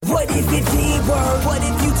What if it did work? What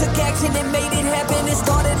if you took action and made it happen and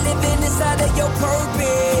started living inside of your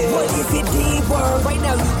purpose? What if it did work? Right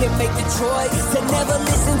now you can make the choice to never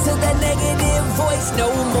listen to that negative voice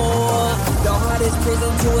no more. The hardest prison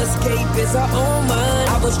to escape is our own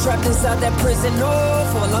mind. I was trapped inside that prison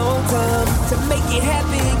for a long time. To make it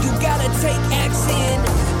happen, you gotta take action.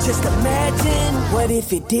 Just imagine, what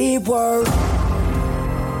if it did work?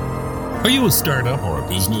 Are you a startup or a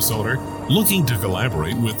business owner looking to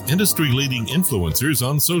collaborate with industry-leading influencers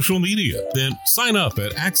on social media? Then sign up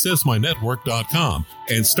at accessmynetwork.com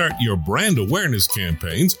and start your brand awareness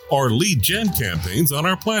campaigns or lead gen campaigns on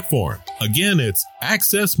our platform. Again, it's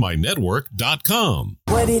accessmynetwork.com.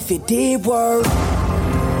 What if it did work?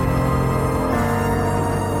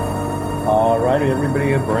 All right,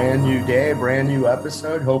 everybody, a brand new day, brand new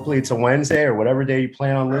episode. Hopefully it's a Wednesday or whatever day you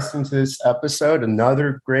plan on listening to this episode.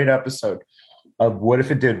 Another great episode of What If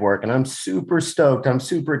It Did Work. And I'm super stoked. I'm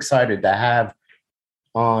super excited to have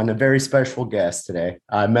on a very special guest today.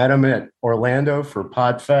 I met him at Orlando for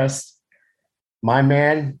PodFest. My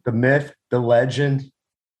man, the myth, the legend,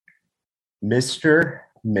 Mr.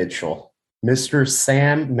 Mitchell, Mr.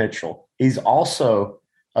 Sam Mitchell. He's also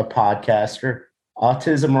a podcaster.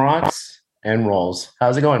 Autism Rocks and Rolls.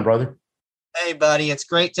 How's it going, brother? Hey, buddy. It's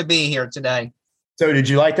great to be here today. So did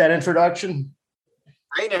you like that introduction?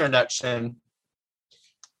 Great introduction.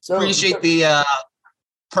 So appreciate the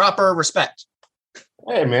proper respect.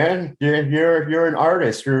 Hey, man, you're an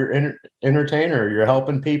artist. You're an entertainer. You're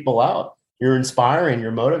helping people out. You're inspiring.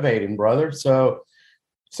 You're motivating, brother. So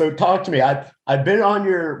talk to me. I've been on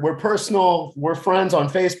we're friends on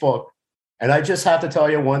Facebook, and I just have to tell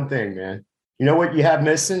you one thing, man. You know what you have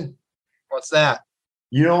missing? What's that?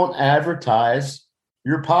 You don't advertise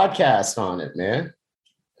your podcast on it, man.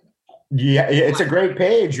 Yeah, it's a great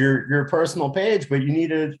page, your personal page, but you need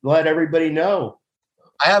to let everybody know.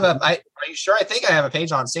 Are you sure? I think I have a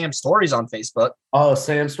page on Sam Stories on Facebook. Oh,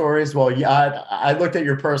 Sam Stories. Well, yeah, I looked at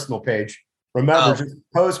your personal page. Remember, just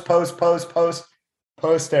post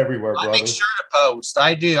everywhere, brother. I make sure to post.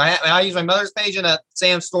 I do. I use my mother's page and a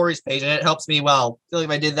Sam Stories page, and it helps me well. I feel like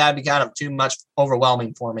if I did that, it'd be kind of too much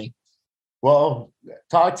overwhelming for me. Well,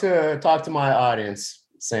 talk to my audience,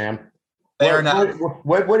 Sam. Fair enough.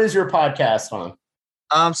 What is your podcast on?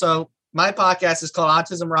 So my podcast is called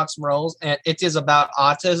Autism Rocks and Rolls, and it is about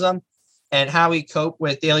autism and how we cope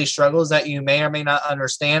with daily struggles that you may or may not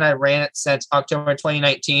understand. I ran it since October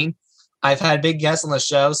 2019. I've had big guests on the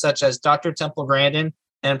show, such as Dr. Temple Grandin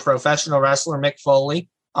and professional wrestler Mick Foley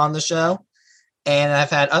on the show. And I've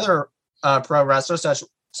had other pro wrestlers,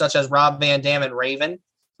 such as Rob Van Dam and Raven.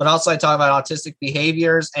 But also I talk about autistic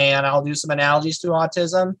behaviors, and I'll do some analogies to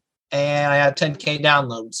autism. And I have 10K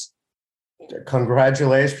downloads.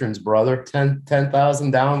 Congratulations, brother.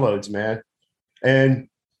 10,000 downloads, man. And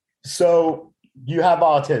so you have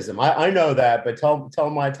autism. I know that, but tell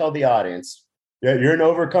the audience. Yeah, you're an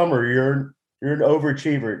overcomer. You're an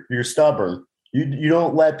overachiever. You're stubborn. You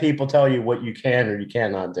don't let people tell you what you can or you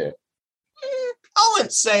cannot do. I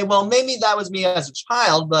wouldn't say, well, maybe that was me as a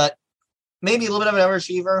child, but maybe a little bit of an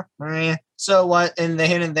overachiever. So what in the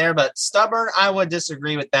here and there, but stubborn, I would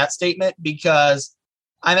disagree with that statement because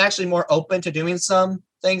I'm actually more open to doing some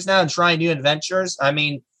things now and trying new adventures. I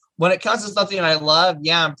mean, when it comes to something I love,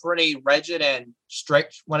 yeah, I'm pretty rigid and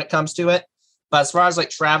strict when it comes to it. But as far as like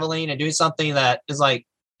traveling and doing something that is like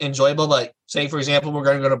enjoyable, like say, for example, we're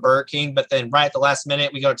going to go to Burger King, but then right at the last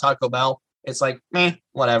minute, we go to Taco Bell. It's like,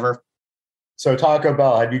 whatever. So Taco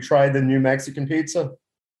Bell, have you tried the new Mexican pizza?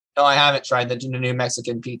 No, I haven't tried the new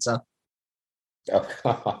Mexican pizza.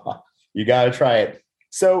 You got to try it.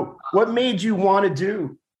 So what made you want to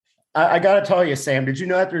do? I got to tell you, Sam, did you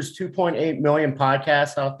know that there's 2.8 million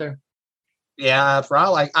podcasts out there? Yeah,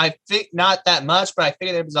 probably. I think not that much, but I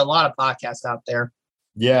figured there was a lot of podcasts out there.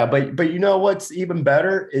 Yeah, but you know what's even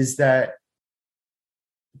better is that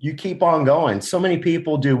you keep on going. So many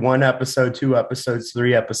people do 1 episode, 2 episodes,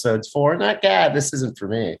 3 episodes, 4. And like, this isn't for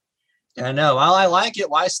me. I know. Well, I like it.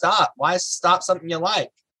 Why stop? Why stop something you like?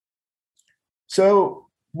 So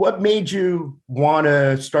what made you want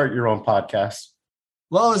to start your own podcast?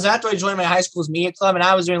 Well, it was after I joined my high school's media club, and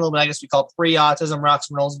I was doing a little bit, I guess we call it pre-autism rocks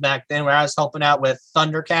and rolls back then, where I was helping out with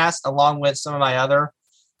Thundercast along with some of my other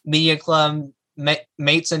media club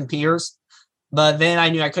mates and peers. But then I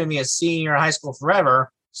knew I couldn't be a senior in high school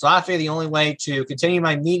forever. So I figured the only way to continue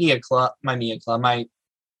my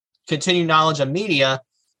continued knowledge of media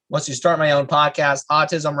was to start my own podcast,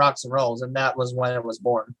 Autism Rocks and Rolls. And that was when it was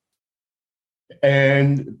born.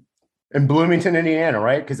 And in Bloomington, Indiana,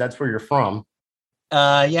 right? Because that's where you're from.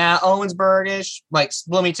 Yeah, Owensburg-ish. Like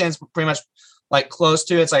Bloomington's pretty much like close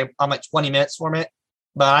to it. It's like I'm like 20 minutes from it.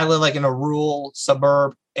 but I live like in a rural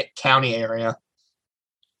suburb county area.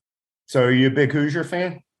 So are you a big Hoosier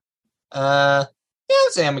fan? Yeah, I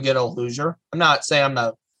would say I'm a good old Hoosier. I'm not saying I'm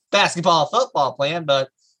a basketball, football fan, but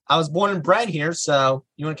I was born and bred here, so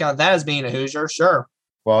you want to count that as being a Hoosier? Sure.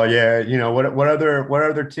 Well, yeah, what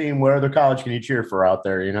other team, what other college can you cheer for out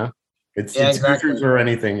there, It's exactly. Hoosiers or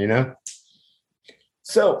anything,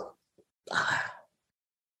 So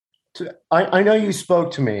I know you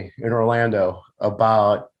spoke to me in Orlando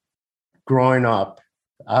about growing up.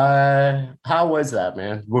 How was that,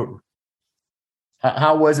 man?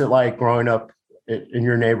 How was it like growing up in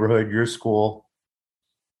your neighborhood, your school?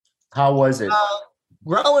 How was it?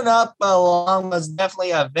 Growing up along was definitely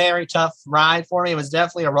a very tough ride for me. It was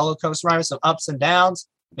definitely a roller coaster ride with some ups and downs.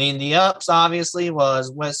 I mean, the ups obviously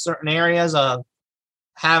was with certain areas of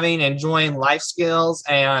enjoying life skills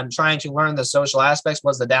and trying to learn the social aspects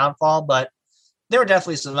was the downfall, but there were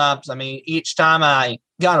definitely some ups. I mean, each time I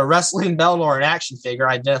got a wrestling belt or an action figure,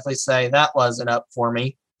 I'd definitely say that was an up for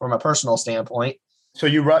me from a personal standpoint. So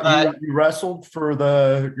you wrestled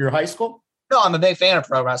for your high school? No, I'm a big fan of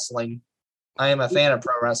pro wrestling. I am a fan of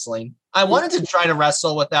pro wrestling. I wanted to try to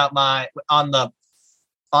wrestle without on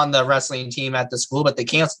the wrestling team at the school, but they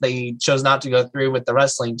canceled. They chose not to go through with the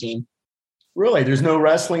wrestling team. Really? There's no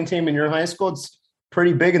wrestling team in your high school? It's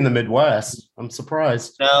pretty big in the Midwest. I'm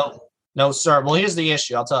surprised. No, sir. Well, here's the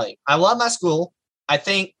issue. I'll tell you. I love my school. I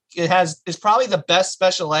think it's probably the best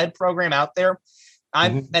special ed program out there.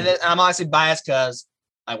 I'm honestly biased because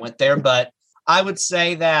I went there, but I would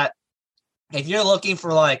say that if you're looking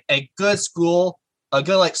for like a good school, a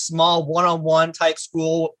good like small one-on-one type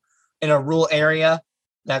school in a rural area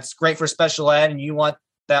that's great for special ed, and you want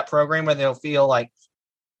that program where they'll feel like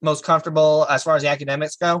most comfortable as far as the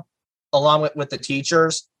academics go, along with the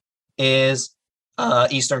teachers, is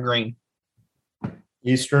Eastern Green.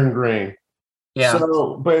 Eastern Green. Yeah.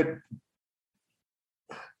 So, but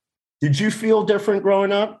did you feel different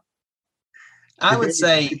growing up? I would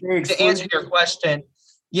say, to answer your question,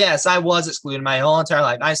 yes, I was excluded my whole entire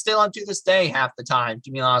life. I still am to this day half the time,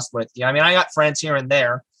 to be honest with you. I mean, I got friends here and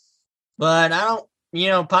there, but I don't,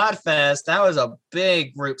 Podfest, that was a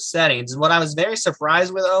big group setting. What I was very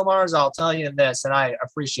surprised with, Omar, is I'll tell you this, and I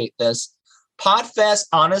appreciate this. Podfest,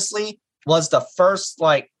 honestly, was the first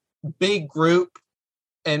like big group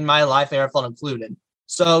in my life I ever felt included.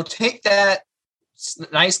 So take that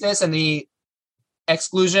niceness and the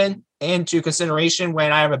exclusion into consideration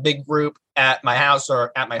when I have a big group at my house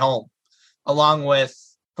or at my home, along with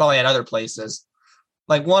probably at other places.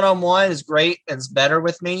 Like one-on-one is great. It's better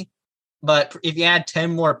with me. But if you add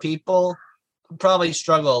 10 more people, I'd probably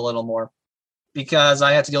struggle a little more because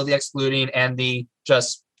I have to deal with the excluding and the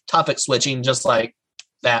just topic switching just like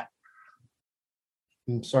that.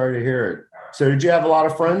 I'm sorry to hear it. So did you have a lot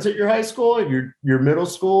of friends at your high school, your middle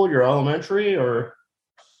school, your elementary, or?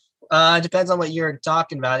 It depends on what you're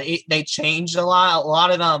talking about. They changed a lot. A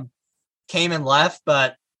lot of them came and left,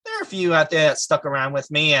 but there are a few out there that stuck around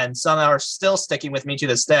with me, and some are still sticking with me to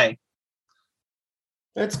this day.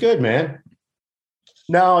 That's good, man.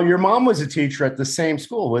 Now, your mom was a teacher at the same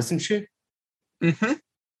school, wasn't she? Mm-hmm.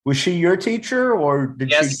 Was she your teacher, or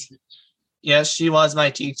did she? Yes, she was my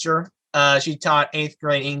teacher. She taught 8th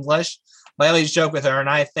grade English. I always joke with her, and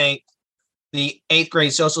I think the 8th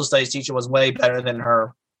grade social studies teacher was way better than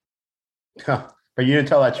her. Huh. But you didn't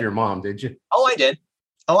tell that to your mom, did you? Oh, I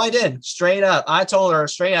did. Straight up. I told her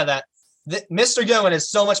straight up that Mr. Goodwin is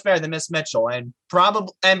so much better than Miss Mitchell,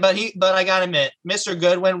 but I gotta admit, Mr.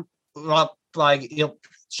 Goodwin, well, like you'll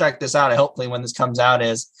check this out. Hopefully, when this comes out,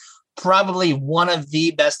 is probably one of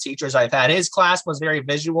the best teachers I've had. His class was very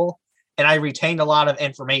visual, and I retained a lot of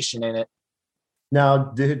information in it.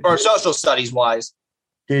 Now, or social studies wise,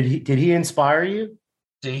 did he inspire you?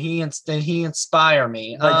 Did he inspire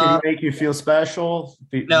me? Did he make you feel special?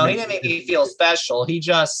 No, he didn't make me feel special. He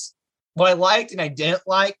just, what I liked and I didn't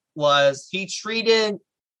like was he treated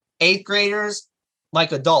 8th graders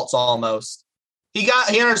like adults almost. He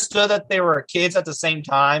understood that they were kids at the same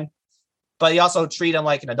time, but he also treated them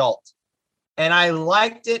like an adult. And I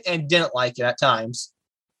liked it and didn't like it at times.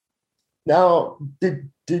 Now,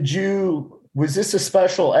 was this a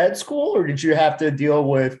special ed school, or did you have to deal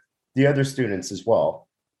with the other students as well?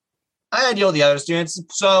 I had to deal with the other students.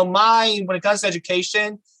 So when it comes to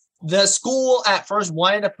education, the school at first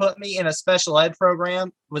wanted to put me in a special ed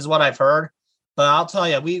program, was what I've heard. But I'll tell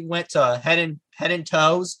you, we went to head and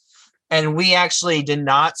toes, and we actually did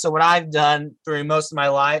not. So what I've done through most of my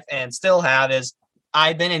life and still have is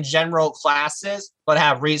I've been in general classes, but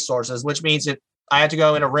have resources, which means if I have to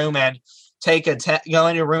go in a room and take a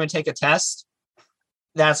test,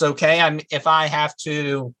 that's okay. If I have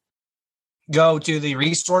to go to the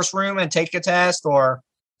resource room and take a test or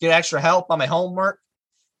get extra help on my homework.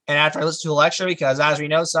 And after I listen to a lecture, because as we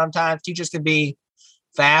know, sometimes teachers can be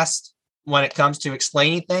fast when it comes to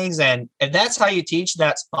explaining things. And if that's how you teach,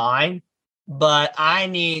 that's fine. But I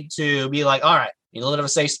need to be like, all right, need a little bit of a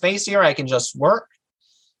safe space here. I can just work,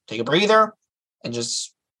 take a breather, and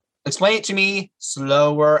just explain it to me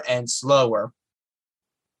slower and slower.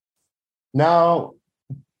 Now,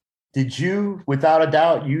 did you, without a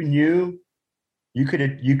doubt, you knew you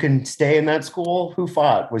can stay in that school? Who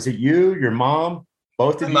fought? Was it you, your mom,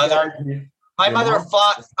 both of you guys? My mother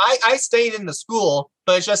fought. I stayed in the school,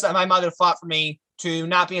 but it's just that my mother fought for me to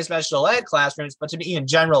not be in special ed classrooms, but to be in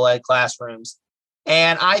general ed classrooms.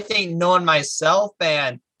 And I think knowing myself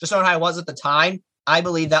and just knowing how I was at the time, I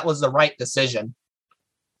believe that was the right decision.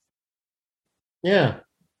 Yeah.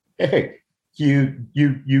 Hey,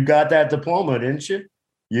 you got that diploma, didn't you?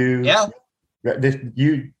 Yeah.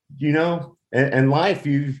 You know, in life,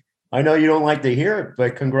 I know you don't like to hear it,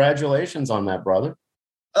 but congratulations on that, brother.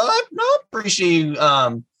 I appreciate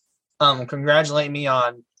you congratulating me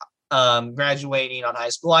on graduating on high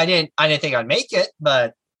school. I didn't think I'd make it,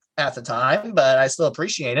 but at the time, but I still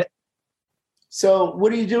appreciate it. So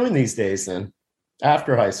what are you doing these days then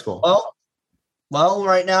after high school? Well,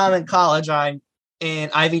 right now I'm in college. I'm in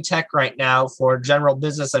Ivy Tech right now for general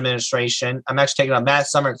business administration. I'm actually taking a math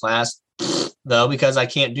summer class though, because I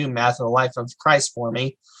can't do math in the life of Christ for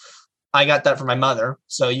me. I got that from my mother.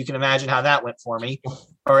 So you can imagine how that went for me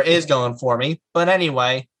or is going for me. But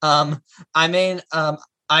anyway, I'm in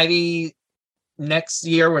Ivy next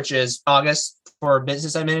year, which is August, for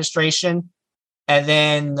business administration. And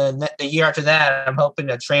then the year after that, I'm hoping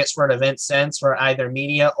to transfer to Vincennes for either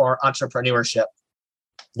media or entrepreneurship.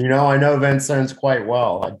 You know, I know Vincennes quite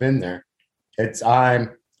well. I've been there. I'm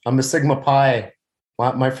a Sigma Pi.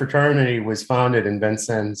 My fraternity was founded in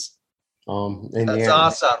Vincennes. Indiana. That's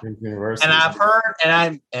awesome. University. And I've heard,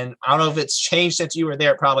 and I don't know if it's changed since you were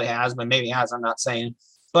there. It probably has, but maybe it has. I'm not saying.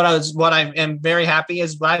 But what I am very happy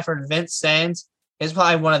is what I've heard. Vincennes is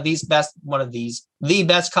probably the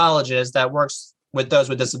best colleges that works with those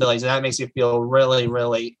with disabilities, and that makes you feel really,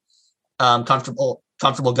 really comfortable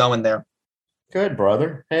going there. Good,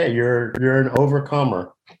 brother. Hey, you're an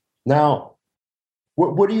overcomer. Now,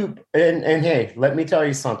 what do you and hey, let me tell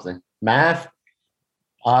you something. Math.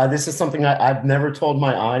 This is something I've never told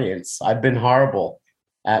my audience. I've been horrible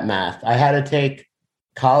at math. I had to take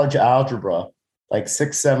college algebra like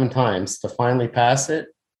 6-7 times to finally pass it.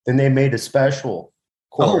 Then they made a special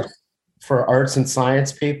course for arts and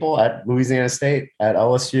science people at Louisiana State, at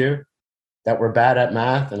LSU, that were bad at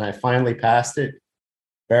math. And I finally passed it,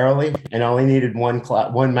 barely. And I only needed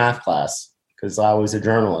one math class because I was a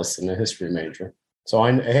journalist and a history major. So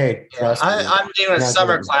I'm doing a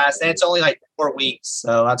summer class, and it's only like 4 weeks.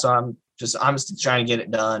 So that's why I'm just trying to get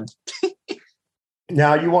it done.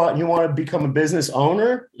 Now you want to become a business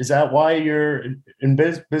owner? Is that why you're in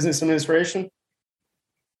business administration?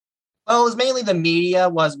 Well, it was mainly the media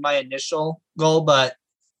was my initial goal, but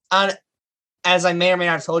as I may or may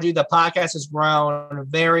not have told you, the podcast has grown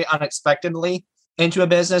very unexpectedly into a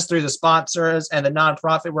business through the sponsors and the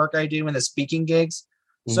nonprofit work I do and the speaking gigs.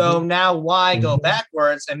 Mm-hmm. So now why go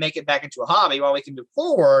backwards and make it back into a hobby while we can move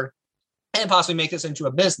forward and possibly make this into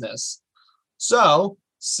a business? So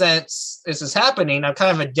since this is happening, I'm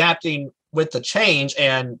kind of adapting with the change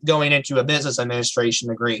and going into a business administration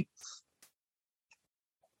degree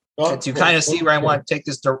to kind of see where I want to take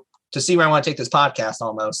this to see where I want to take this podcast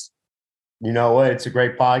almost. You know what? It's a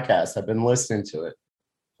great podcast. I've been listening to it.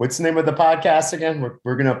 What's the name of the podcast again?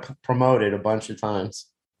 We're going to promote it a bunch of times.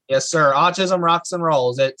 Yes, sir. Autism Rocks and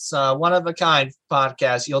Rolls. It's one of a kind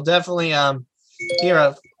podcast. You'll definitely hear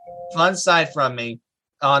a fun side from me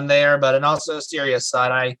on there, but and also a serious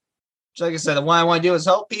side. Like I said, the one I want to do is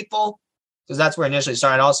help people because that's where I initially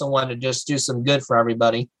started. I also wanted to just do some good for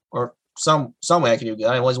everybody, or some way I could do good.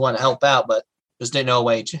 I always wanted to help out, but just didn't know a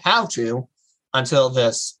way to how to until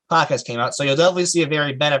this podcast came out. So you'll definitely see a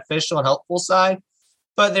very beneficial and helpful side,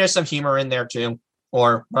 but there's some humor in there too,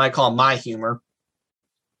 or what I call my humor.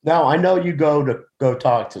 Now, I know you go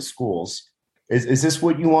talk to schools. Is this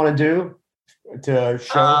what you want to do to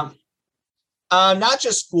show? Not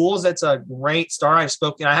just schools. That's a great start. I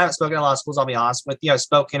haven't spoken at a lot of schools, I'll be honest with you. I've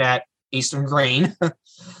spoken at Eastern Green,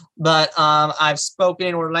 but I've spoken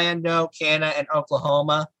in Orlando, Canada, and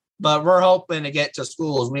Oklahoma. But we're hoping to get to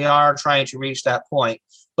schools. We are trying to reach that point.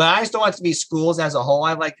 But I just don't want it to be schools as a whole.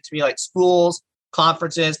 I'd like it to be like schools,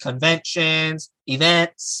 conferences, conventions,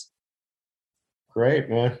 events. Great,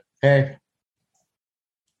 man. Hey,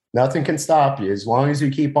 nothing can stop you. As long as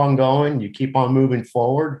you keep on going, you keep on moving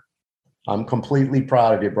forward. I'm completely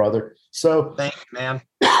proud of you, brother. So, Thank you, man.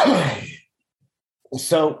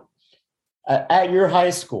 so at your high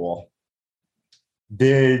school,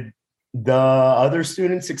 did the other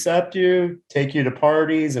students accept you, take you to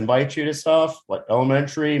parties, invite you to stuff like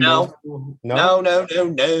elementary, middle No. school? No,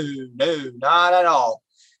 not at all.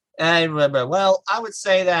 I remember, well, I would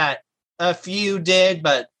say that a few did,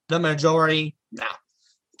 but the majority, no.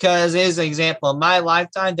 Because as an example, in my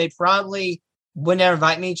lifetime, they probably would never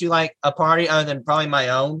invite me to like a party other than probably my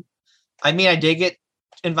own. I mean, I did get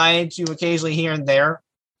invited to occasionally here and there.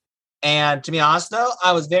 And to be honest, though,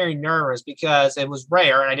 I was very nervous because it was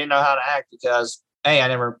rare and I didn't know how to act because A, I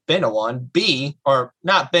never been to one. B, or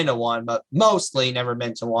not been to one, but mostly never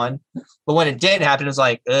been to one. But when it did happen, it was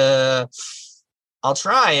like, I'll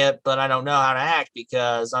try it, but I don't know how to act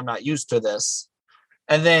because I'm not used to this.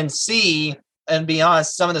 And then C, and be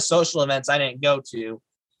honest, some of the social events I didn't go to.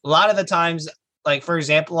 A lot of the times, like for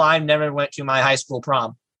example, I never went to my high school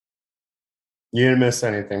prom. You didn't miss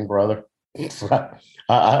anything, brother.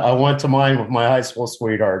 I went to mine with my high school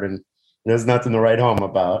sweetheart, and there's nothing to write home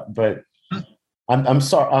about. But I'm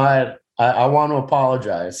sorry. I want to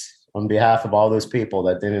apologize on behalf of all those people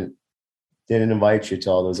that didn't invite you to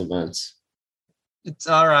all those events. It's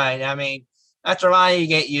all right. I mean, after a while, you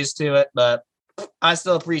get used to it, but I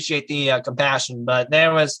still appreciate the compassion. But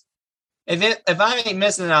there was, if I ain't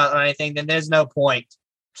missing out on anything, then there's no point.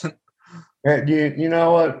 You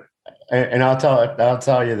know what? And I'll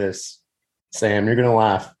tell you this, Sam. You're gonna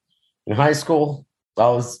laugh. In high school, I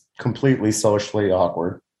was completely socially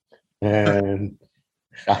awkward, and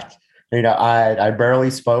I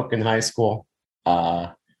barely spoke in high school.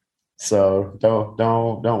 So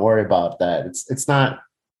don't worry about that. It's not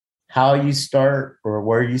how you start or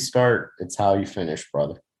where you start. It's how you finish,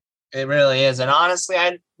 brother. It really is. And honestly,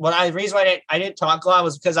 the reason why I didn't talk a lot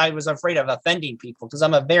was because I was afraid of offending people because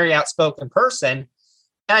I'm a very outspoken person.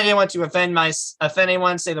 And I didn't want to offend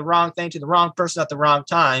anyone, say the wrong thing to the wrong person at the wrong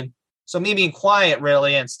time. So me being quiet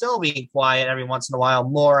really and still being quiet every once in a while,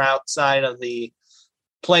 more outside of the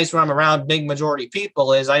place where I'm around big majority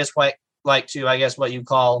people is I just quite like to, I guess what you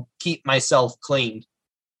call keep myself clean.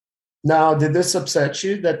 Now, did this upset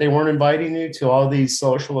you that they weren't inviting you to all these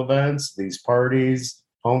social events, these parties,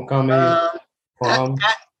 homecoming, prom?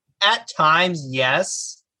 At times,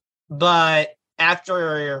 yes. But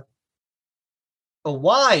after a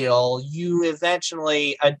while, you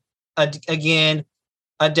eventually, again,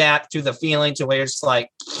 adapt to the feeling to where it's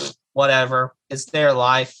like, whatever, it's their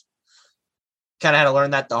life. Kind of had to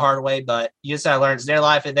learn that the hard way, but you just had to learn it's their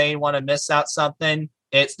life. If they want to miss out something,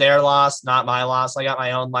 it's their loss, not my loss. I got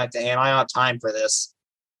my own life to handle. I don't have time for this.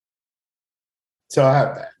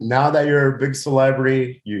 So now that you're a big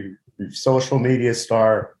celebrity, you're social media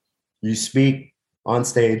star, you speak on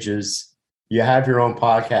stages, you have your own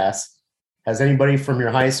podcast. Has anybody from your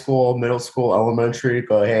high school, middle school, elementary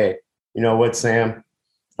go, hey, you know what, Sam?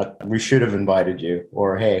 We should have invited you.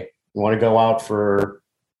 Or, hey, you want to go out for...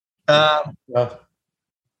 that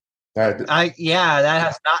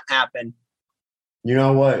has not happened. You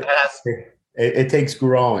know what? It takes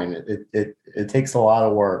growing. It takes a lot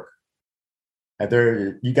of work.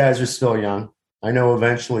 You guys are still young. I know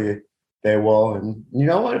eventually they will. And you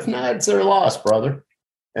know what? If not, it's their loss, brother.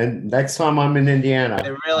 And next time I'm in Indiana.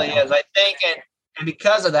 It really is. I think, and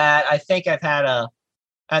because of that, I think I've had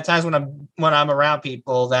at times when I'm around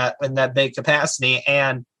people that in that big capacity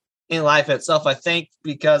and in life itself, I think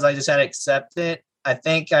because I just had to accept it, I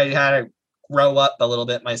think I had to grow up a little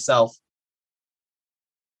bit myself.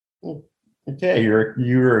 Okay,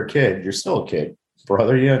 you're a kid. You're still a kid,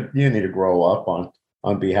 brother. You need to grow up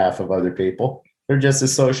on behalf of other people. They're just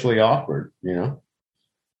as socially awkward, you know.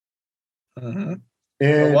 Mm-hmm.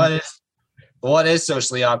 And what is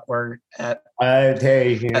socially awkward at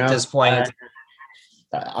this point?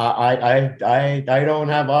 I don't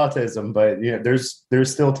have autism, but you know,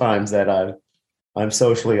 there's still times that I'm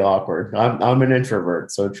socially awkward. I'm an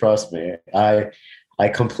introvert, so trust me, I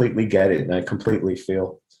completely get it and I completely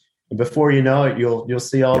feel. And before you know it, you'll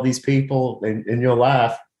see all these people and you'll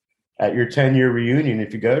laugh at your 10-year reunion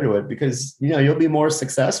if you go to it because you know you'll be more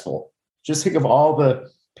successful. Just think of all the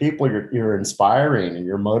people you're inspiring and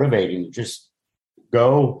you're motivating. Just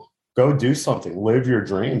go do something, live your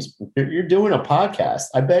dreams. You're doing a podcast.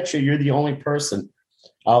 I bet you're the only person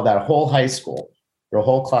out of that whole high school, your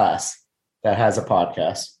whole class that has a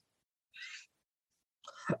podcast.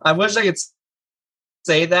 I wish I could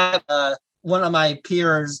say that. One of my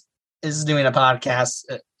peers is doing a podcast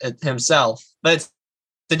himself, but it's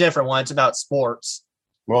a different one. It's about sports.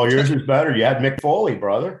 Well, yours is better. You had Mick Foley,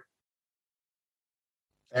 brother.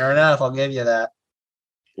 Fair enough. I'll give you that.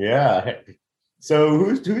 Yeah. So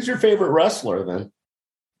who's your favorite wrestler then?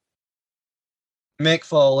 Mick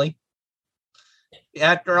Foley.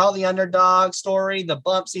 After all the underdog story, the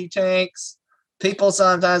bumps he takes, people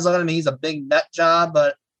sometimes look at him, he's a big nut job,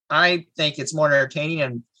 but I think it's more entertaining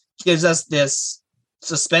and gives us this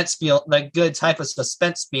suspense feel, like good type of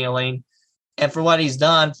suspense feeling. And for what he's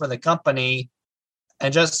done for the company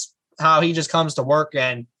and just how he just comes to work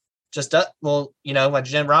and just, like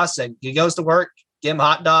Jim Ross said, he goes to work, give him a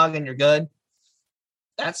hot dog and you're good.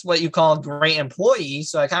 That's what you call a great employee.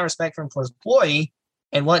 So I kind of respect him for his employee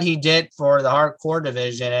and what he did for the hardcore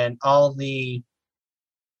division and all the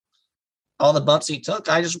bumps he took.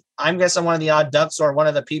 I'm guessing one of the odd ducks or one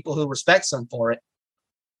of the people who respects him for it.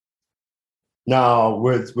 Now,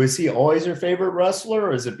 was he always your favorite wrestler,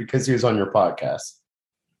 or is it because he was on your podcast?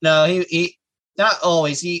 No, he not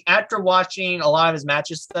always. He, after watching a lot of his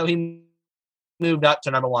matches, though, he moved up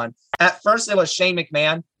to number one. At first, it was Shane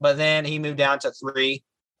McMahon, but then he moved down to 3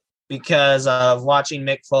 because of watching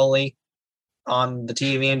Mick Foley on the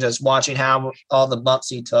TV and just watching how all the bumps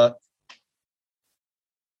he took.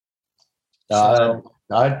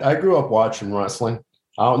 I grew up watching wrestling.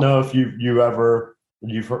 I don't know if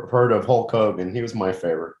you've heard of Hulk Hogan. He was my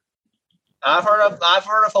favorite. I've heard of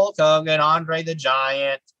Hulk Hogan, Andre the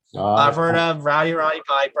Giant. I've heard of Roddy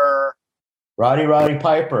Piper. Roddy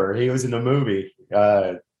Piper. He was in a movie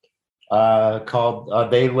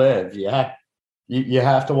called They Live. Yeah, you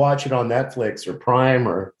have to watch it on Netflix or Prime,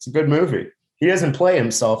 or it's a good movie. He doesn't play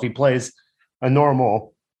himself. He plays a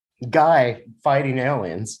normal guy fighting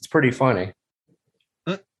aliens. It's pretty funny.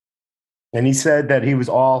 And he said that he was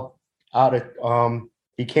all out of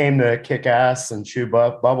he came to kick ass and chew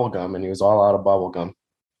bubble gum, and he was all out of bubble gum.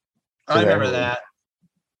 I remember that.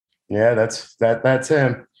 Yeah, that's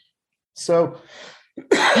him. So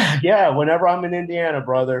yeah, whenever I'm in Indiana,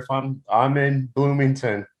 brother, if I'm in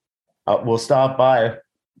Bloomington, we'll stop by.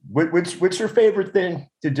 What's your favorite thing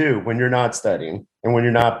to do when you're not studying and when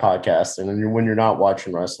you're not podcasting and when you're not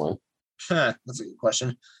watching wrestling? That's a good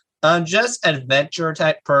question. Just adventure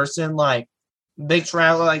type person, like big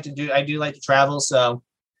travel. I do like to travel, so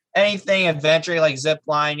anything adventure like zip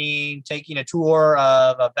lining, taking a tour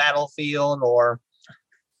of a battlefield, or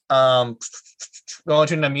going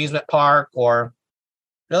to an amusement park, or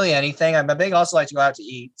really anything. I'm a big also like to go out to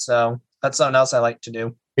eat, so that's something else I like to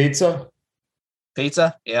do. Pizza,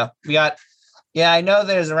 yeah. I know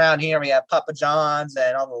there's around here we have Papa John's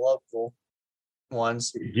and all the local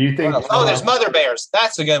ones. Do you think? There's Mother Bears.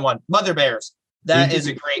 That's a good one. Mother Bears. That is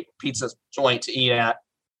a great pizza joint to eat at.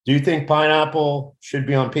 Do you think pineapple should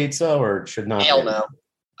be on pizza or should not? Hell no.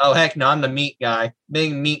 Oh heck no! I'm the meat guy.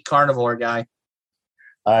 Big meat carnivore guy.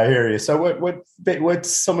 I hear you. So what's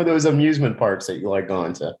some of those amusement parks that you like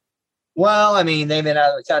going to? Well, I mean, they've been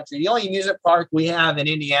out of the country. The only amusement park we have in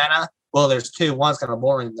Indiana, well, there's 2. One's kind of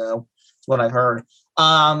boring though. That's what I've heard.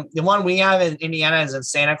 The one we have in Indiana is in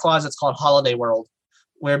Santa Claus. It's called Holiday World,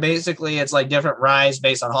 where basically it's like different rides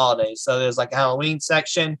based on holidays. So there's like a Halloween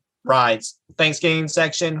section, rides. Thanksgiving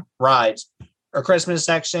section, rides. Or Christmas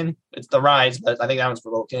section, it's the rides, but I think that one's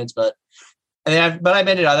for little kids. But I've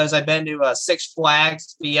been to others. I've been to Six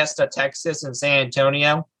Flags Fiesta Texas in San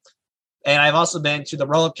Antonio, and I've also been to the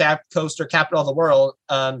roller coaster capital of the world,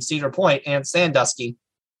 Cedar Point and Sandusky.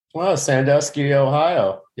 Well, Sandusky,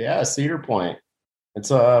 Ohio. Yeah, Cedar Point.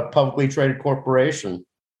 It's a publicly traded corporation.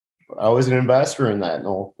 I was an investor in that in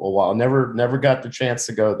a while. Never got the chance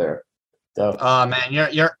to go there. So. Oh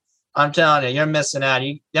man, I'm telling you, you're missing out.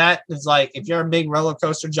 That is like, if you're a big roller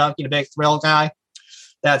coaster junkie, a big thrill guy,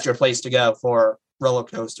 that's your place to go for roller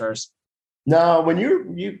coasters. No,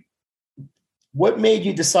 when what made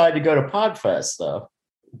you decide to go to Podfest though?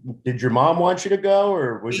 Did your mom want you to go,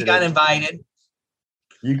 or was you got invited?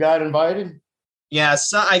 You got invited? Yeah,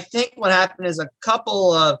 so I think what happened is a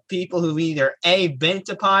couple of people who either been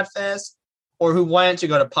to Podfest or who wanted to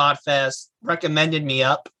go to Podfest recommended me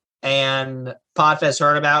up, and Podfest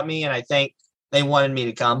heard about me, and I think they wanted me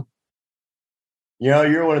to come. You know,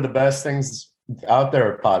 you're one of the best things out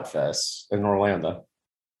there at Podfest in Orlando.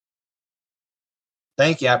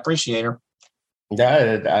 Thank you. I appreciate her.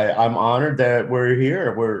 Yeah, I'm honored that we're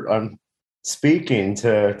here. I'm speaking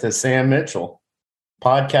to Sam Mitchell,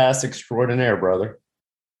 podcast extraordinaire, brother.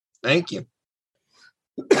 Thank you.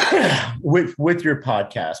 With your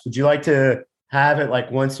podcast, would you like to have it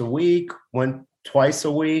like once a week, twice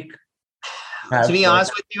a week? To be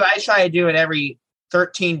honest with you, I try to do it every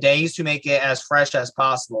 13 days to make it as fresh as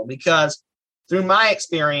possible, because through my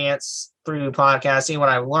experience through podcasting, what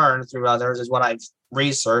I've learned through others is what I've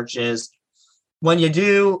researched is when you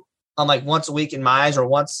do like once a week in my eyes, or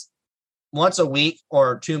once a week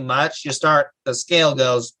or too much, the scale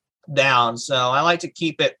goes down. So I like to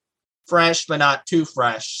keep it fresh, but not too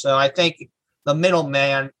fresh. So I think the middle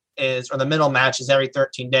match is every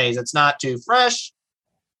 13 days. It's not too fresh,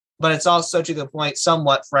 but it's also to the point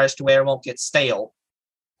somewhat fresh to where it won't get stale.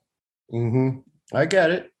 I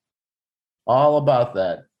get it. All about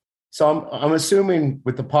that. So I'm assuming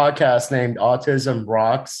with the podcast named Autism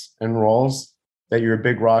Rocks and Rolls that you're a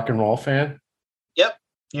big rock and roll fan. Yep.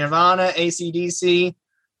 Nirvana, AC/DC,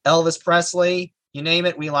 Elvis Presley, you name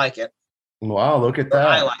it, we like it. Wow, look at that.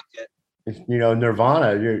 I like it. You know,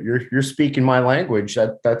 Nirvana, you're speaking my language.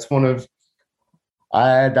 That's one of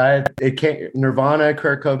Nirvana,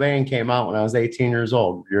 Kurt Cobain came out when I was 18 years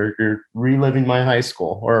old. You're reliving my high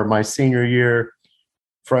school or my senior year,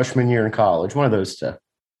 freshman year in college. One of those two.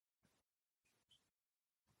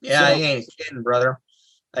 Yeah, I ain't kidding, brother.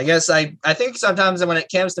 I guess I think sometimes when it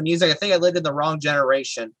comes to music, I think I lived in the wrong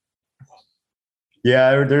generation.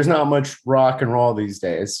 Yeah, there's not much rock and roll these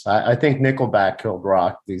days. I think Nickelback killed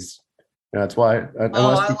rock. That's why. I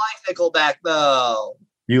like Nickelback though.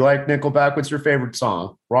 You like Nickelback? What's your favorite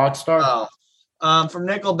song? Rockstar? Oh, from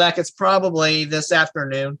Nickelback, it's probably This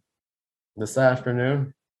Afternoon. This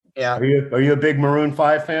Afternoon? Yeah. Are you a big Maroon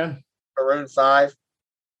 5 fan? Maroon 5.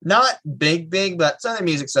 Not big, but some of the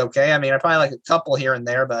music's okay. I mean, I probably like a couple here and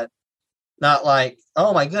there, but not like,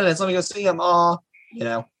 oh my goodness, let me go see them all,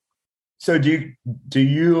 So do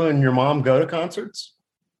you and your mom go to concerts?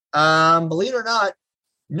 Believe it or not,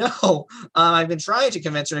 no. I've been trying to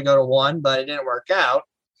convince her to go to one, but it didn't work out.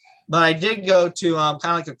 But I did go to kind of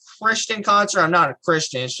like a Christian concert. I'm not a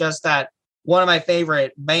Christian. It's just that one of my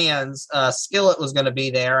favorite bands, Skillet, was going to be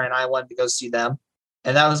there, and I wanted to go see them.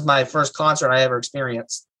 And that was my first concert I ever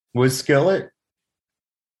experienced. Was Skillet?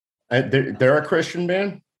 They're a Christian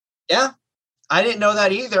band? Yeah. I didn't know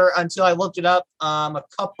that either until I looked it up a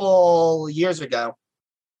couple years ago.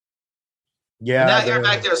 Yeah. And now hearing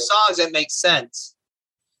back their songs, it makes sense.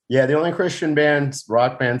 Yeah, the only Christian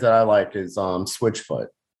rock bands that I like is Switchfoot.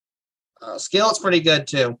 Skillet's pretty good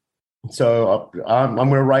too. So I'm going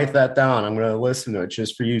to write that down. I'm going to listen to it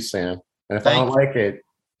just for you, Sam. And if I don't like it,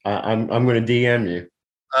 I'm going to DM you.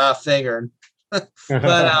 Figured.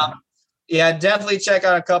 But yeah, definitely check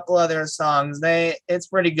out a couple of their songs. It's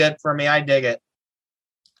pretty good for me. I dig it.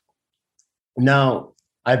 Now,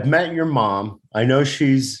 I've met your mom. I know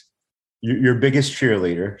she's your biggest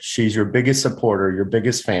cheerleader. She's your biggest supporter, your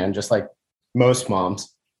biggest fan, just like most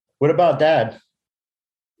moms. What about Dad?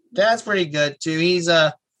 Dad's pretty good too. He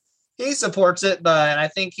supports it, but I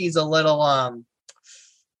think he's a little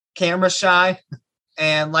camera shy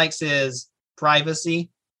and likes his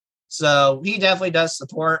privacy. So he definitely does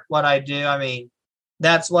support what I do. I mean,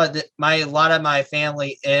 that's what a lot of my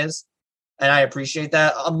family is, and I appreciate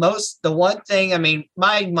that. The one thing, I mean,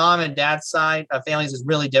 my mom and dad's side of families is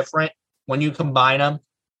really different when you combine them.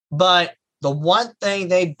 But the one thing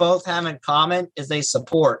they both have in common is they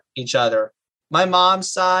support each other. My mom's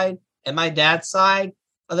side and my dad's side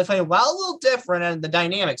of the family, while a little different in the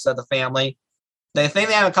dynamics of the family, the thing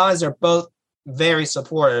they have in common is they're both very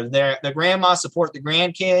supportive. The grandma support the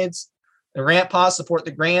grandkids, the grandpa support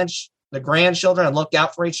the grandchildren and look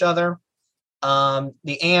out for each other.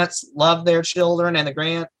 The aunts love their children and the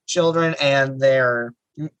grandchildren and their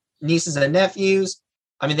nieces and nephews.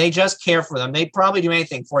 I mean, they just care for them. They probably do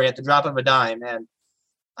anything for you at the drop of a dime, and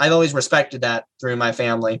I've always respected that through my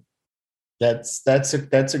family. That's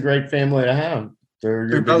a great family to have.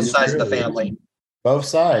 Through both sides of the family. Both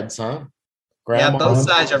sides, huh? Yeah, both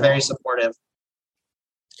sides are very supportive.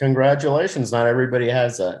 Congratulations. Not everybody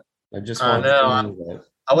has that.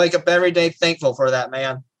 I wake up every day thankful for that,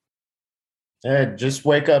 man. Yeah, just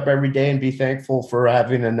wake up every day and be thankful for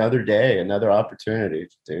having another day, another opportunity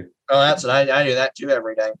to do. Oh, that's what I do that too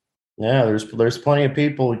every day. Yeah, there's plenty of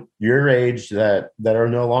people your age that are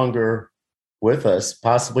no longer with us,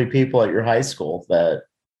 possibly people at your high school that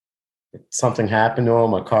something happened to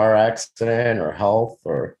them, a car accident or health,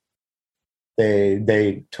 or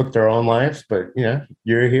they took their own lives, but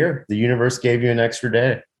you're here. The universe gave you an extra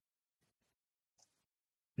day.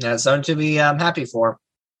 Yeah, something to be happy for.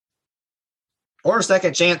 Or a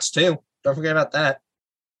second chance too. Don't forget about that.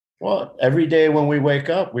 Well, every day when we wake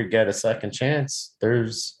up, we get a second chance.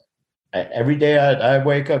 Every day I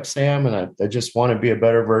wake up, Sam, and I just want to be a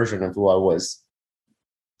better version of who I was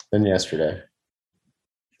than yesterday.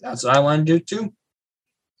 That's what I want to do too.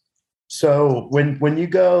 So when you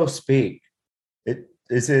go speak,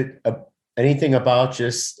 is it anything about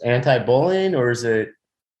just anti-bullying, or is it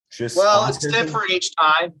just autism? It's different each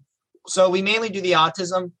time. So we mainly do the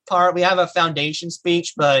autism part. We have a foundation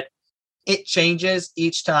speech, but it changes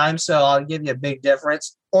each time. So I'll give you a big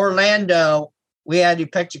difference. Orlando, we had to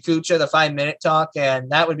Pecchacucha, the 5-minute talk, and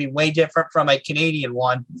that would be way different from a Canadian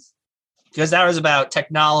one because that was about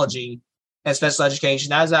technology and special education.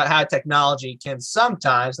 That's about how technology can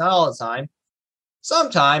sometimes, not all the time,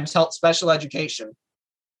 sometimes help special education.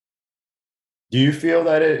 Do you feel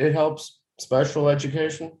that it helps special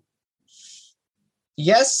education?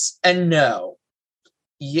 Yes and no.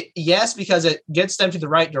 Yes, because it gets them to the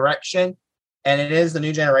right direction, and it is the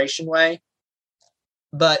new generation way.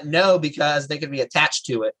 But no, because they could be attached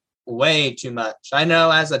to it way too much. I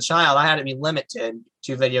know as a child, I had to be limited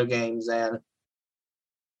to video games, and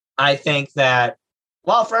I think that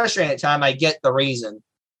while frustrating at time, I get the reason.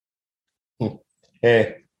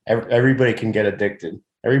 Hey, everybody can get addicted.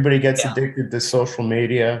 Everybody gets addicted to social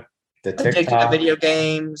media, the TikTok, addicted to video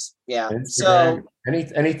games. Yeah. Instagram, So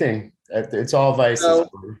anything. It's all vices. So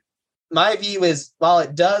my view is, while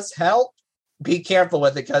it does help, be careful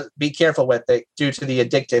with it due to the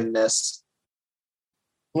addictiveness.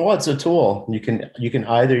 Well, it's a tool. You can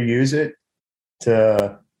either use it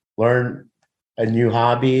to learn a new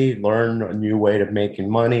hobby, learn a new way of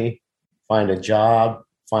making money, find a job,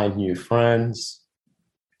 find new friends,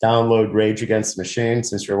 download Rage Against the Machine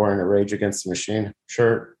since you're wearing a Rage Against the Machine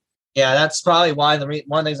shirt. Yeah, that's probably why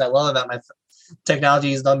one of the things I love about my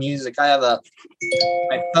technology is the music. I have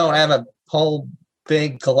my phone. I have a whole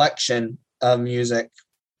big collection of music.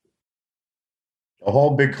 A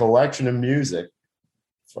whole big collection of music.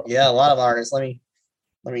 Yeah, a lot of artists. Let me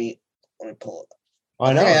pull it.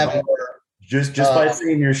 I know. Just by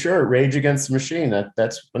seeing your shirt, Rage Against the Machine.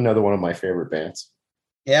 That's another one of my favorite bands.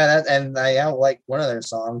 Yeah, I like one of their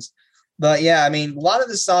songs. But yeah, I mean, a lot of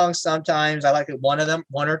the songs, sometimes I like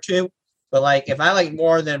one or two. But like, if I like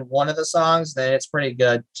more than one of the songs, then it's pretty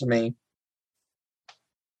good to me.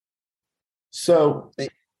 So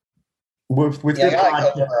with your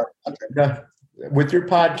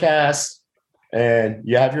podcast, and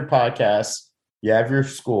you have your podcast, you have your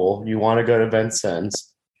school, you want to go to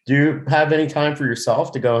Vincennes. Do you have any time for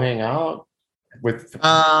yourself to go hang out with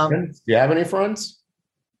friends? Do you have any friends?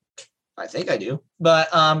 I think I do. But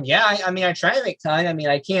yeah, I mean, I try to make time. I mean,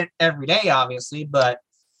 I can't every day, obviously, but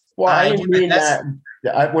I didn't mean that.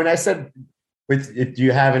 When I said, do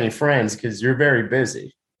you have any friends? Because you're very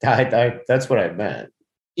busy. That's what I meant.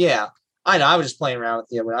 Yeah, I know. I was just playing around with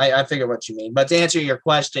you. I figure what you mean. But to answer your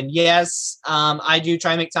question, yes, I do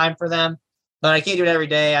try to make time for them, but I can't do it every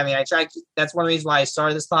day. I mean, I try. That's one of the reasons why I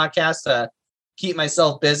started this podcast, to keep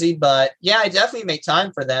myself busy. But yeah, I definitely make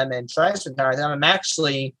time for them and try to spend time with them. I'm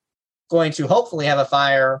actually going to hopefully have a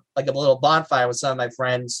fire, like a little bonfire with some of my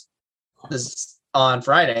friends on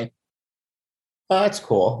Friday. Oh, that's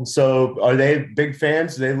cool. So are they big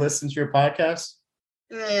fans? Do they listen to your podcast?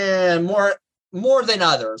 More than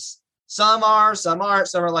others. Some are, some aren't.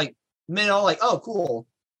 Some are like middle, like, oh, cool.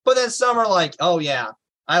 But then some are like, oh yeah,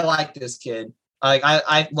 I like this kid. Like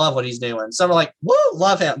I love what he's doing. Some are like, woo,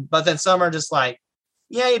 love him. But then some are just like,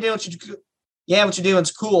 yeah, you're doing what you're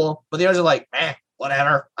doing's cool. But the others are like,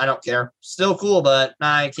 whatever. I don't care. Still cool, but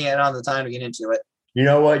I can't have the time to get into it. You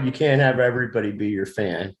know what? You can't have everybody be your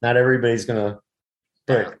fan. Not everybody's gonna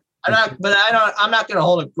pick. I'm not gonna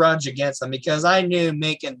hold a grudge against them, because I knew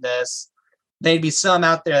making this, there'd be some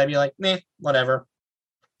out there that'd be like, meh, whatever.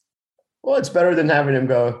 Well, it's better than having him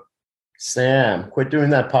go, Sam, quit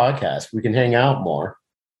doing that podcast. We can hang out more.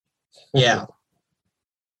 Yeah.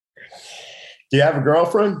 Do you have a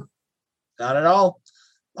girlfriend? Not at all.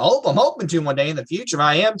 I'm hoping to one day in the future.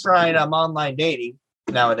 I am trying online dating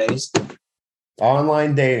nowadays.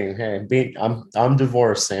 Online dating. Hey, I'm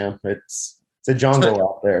divorced, Sam. It's a jungle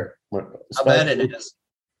out there. I bet it is.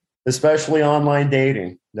 Especially online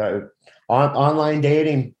dating. Online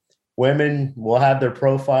dating, women will have their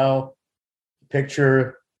profile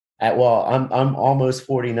picture I'm almost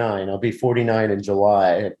 49. I'll be 49 in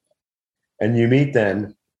July. And you meet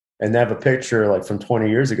them and they have a picture like from 20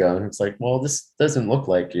 years ago. And it's like, well, this doesn't look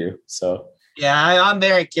like you. So yeah, I'm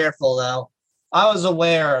very careful though. I was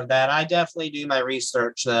aware of that. I definitely do my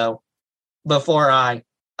research though before I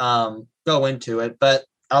go into it. But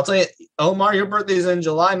I'll tell you, Omar, your birthday's in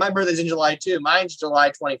July. My birthday's in July too. Mine's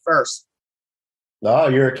July 21st. Oh,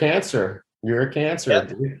 you're a Cancer. You're a Cancer.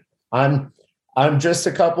 Yep. I'm just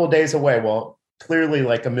a couple of days away. Well, clearly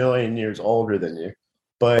like a million years older than you.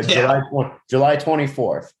 But yeah. July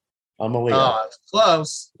 24th. I'm a Leo. Oh,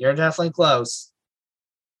 close. You're definitely close.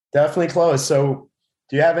 Definitely close. So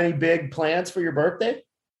do you have any big plans for your birthday?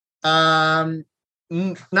 Not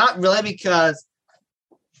really, because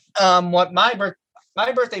what my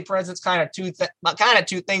birthday present's kind of two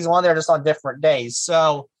things. One, they're just on different days.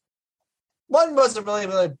 So one wasn't really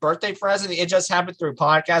a birthday present. It just happened through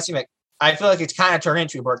podcasting. Like, I feel like it's kind of turned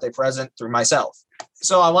into a birthday present through myself.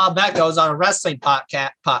 So a while back, I was on a wrestling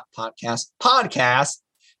podcast,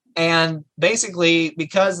 And basically,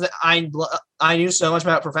 because I knew so much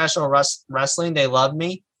about professional wrestling, they loved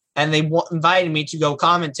me, and they invited me to go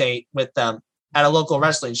commentate with them at a local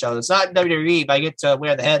wrestling show. It's not WWE, but I get to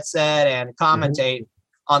wear the headset and commentate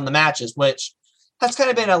on the matches, which has kind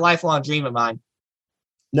of been a lifelong dream of mine.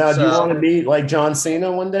 Now, do you want to meet like John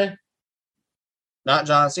Cena one day? Not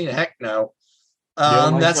John Cena. Heck no.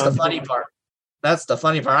 That's the funny part. That's the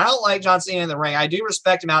funny part. I don't like John Cena in the ring. I do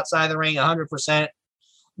respect him outside the ring 100%.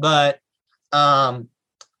 But to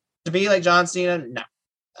be like John Cena, no.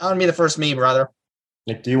 I want to be the first me, brother.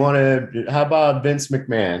 Do you want to? How about Vince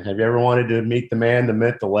McMahon? Have you ever wanted to meet the man, the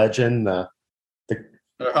myth, the legend, the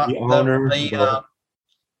owner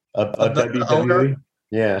of WWE?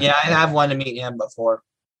 Yeah, I have wanted to meet him before.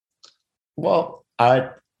 Well,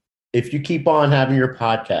 if you keep on having your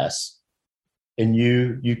podcasts and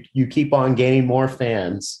you keep on gaining more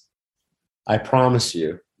fans, I promise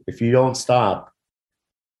you, if you don't stop,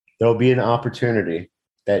 there'll be an opportunity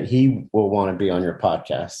that he will want to be on your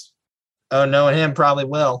podcast. Oh, knowing him probably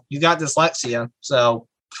will. You got dyslexia, so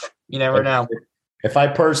you never know. If I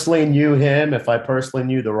personally knew him, if I personally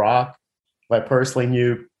knew The Rock, if I personally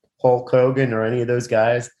knew Hulk Hogan or any of those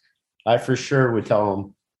guys, I for sure would tell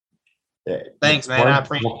him. Thanks, man. I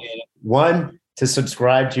appreciate it. One, to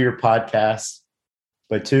subscribe to your podcast,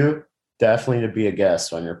 but two, definitely to be a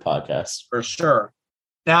guest on your podcast. For sure.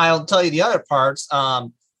 Now, I'll tell you the other parts.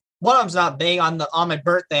 One of them's not big on my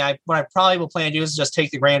birthday. What I probably will plan to do is just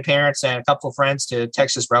take the grandparents and a couple of friends to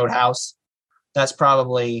Texas Roadhouse. That's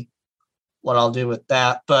probably what I'll do with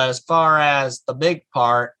that. But as far as the big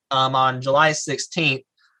part, on July 16th,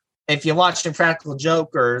 if you watch Impractical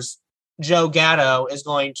Jokers, Joe Gatto is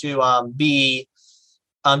going to be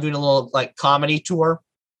doing a little like comedy tour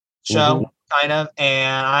show, kind of.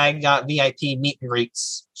 And I got VIP meet and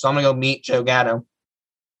greets. So I'm going to go meet Joe Gatto.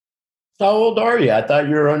 How old are you? I thought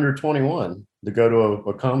you were under 21 to go to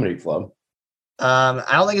a comedy club. I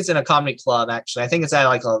don't think it's in a comedy club, actually. I think it's at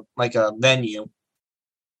like a venue.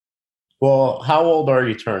 Well, how old are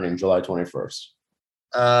you turning July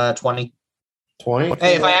 21st? 20. 20?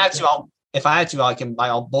 Hey, if I had to,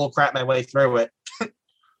 I'll bull crap my way through it.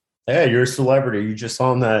 Hey, you're a celebrity. You just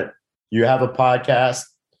on that. You have a podcast,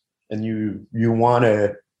 and you want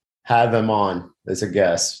to have them on as a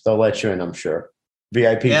guest. They'll let you in, I'm sure.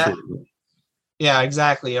 VIP. Yeah. Yeah,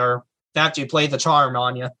 exactly. Or after you play the charm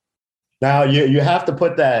on you. Now you have to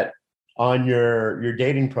put that on your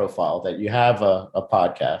dating profile that you have a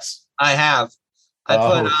podcast. I have. I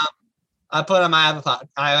put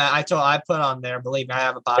on there. Believe me, I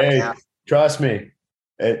have a podcast. Hey, trust me,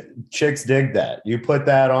 chicks dig that. You put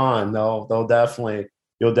that on, you'll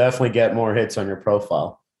definitely get more hits on your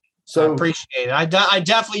profile. So I appreciate it. I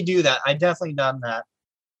definitely do that. I definitely done that.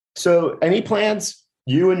 So any plans?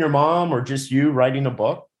 You and your mom, or just you writing a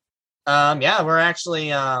book? Yeah, we're actually.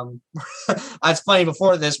 It's funny.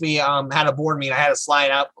 Before this, we had a board meeting. I had to slide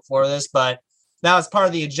out before this, but now it's part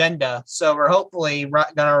of the agenda. So we're hopefully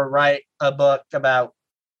gonna write a book about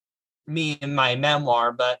me and my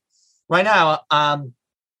memoir. But right now,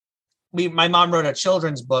 my mom wrote a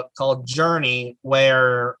children's book called Journey,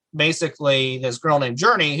 where basically this girl named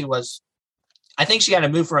Journey, I think she had to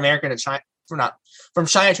move from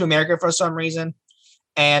China to America for some reason.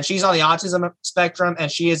 And she's on the autism spectrum,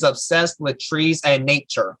 and she is obsessed with trees and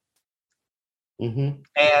nature. Mm-hmm.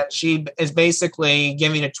 And she is basically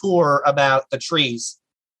giving a tour about the trees.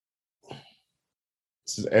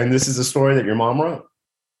 And this is a story that your mom wrote?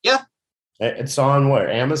 Yeah. It's on what,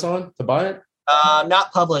 Amazon to buy it?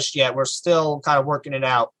 Not published yet. We're still kind of working it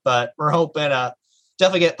out, but we're hoping to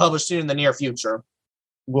definitely get published soon in the near future.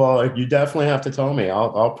 Well, you definitely have to tell me.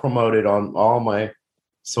 I'll promote it on all my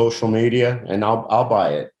social media, and I'll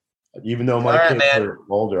buy it. Even though my kids are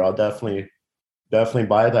older, I'll definitely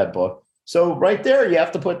buy that book. So right there, you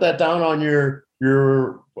have to put that down on your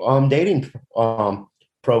dating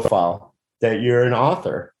profile that you're an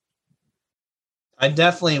author. I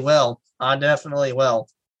definitely will. I'm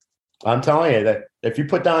telling you that if you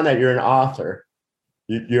put down that you're an author,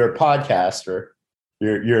 you're a podcaster,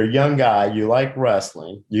 you're a young guy, you like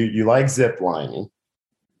wrestling, you like zip lining.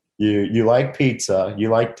 You like pizza. You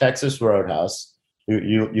like Texas Roadhouse.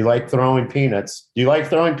 You like throwing peanuts. Do you like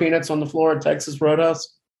throwing peanuts on the floor at Texas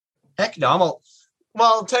Roadhouse? Heck no.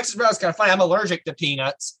 Texas Roadhouse is kind of funny. I'm allergic to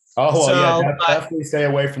peanuts. Oh, well, yeah, definitely stay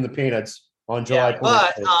away from the peanuts on July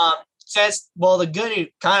 26th. But the good news,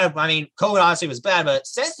 COVID honestly was bad, but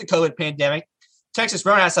since the COVID pandemic, Texas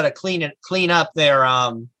Roadhouse had to clean up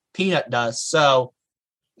their peanut dust. So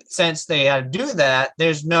since they had to do that,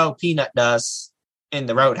 there's no peanut dust in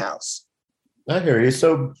the Roadhouse. I hear you.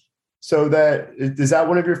 So So that is that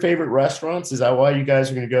one of your favorite restaurants? Is that why you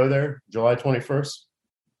guys are going to go there July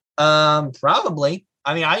 21st? Probably.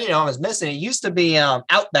 I mean, I didn't know I was missing. It used to be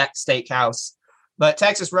Outback Steakhouse, but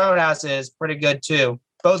Texas Roadhouse is pretty good too.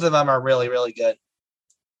 Both of them are really, really good.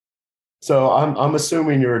 So I'm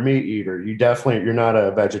assuming you're a meat eater. You're not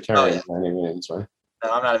a vegetarian by any means, right?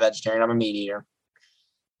 No, I'm not a vegetarian. I'm a meat eater.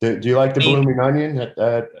 Do you like the blooming onion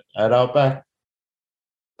at Outback?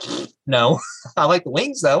 No, I like the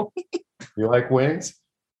wings though. You like wings?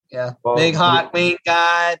 Yeah, well, big hot wing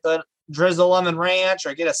guy. The drizzle lemon ranch,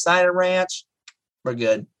 or get a side of ranch. We're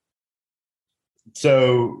good.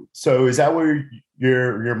 So is that where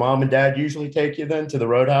your mom and dad usually take you then, to the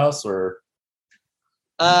Roadhouse, or?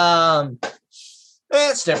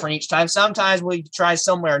 It's different each time. Sometimes we try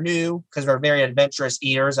somewhere new because we're very adventurous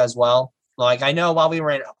eaters as well. Like I know while we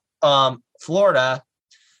were in Florida,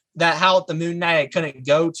 that Howl at the Moon night I couldn't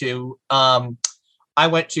go to. I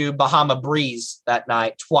went to Bahama Breeze that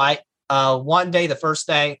night twice. One day, the first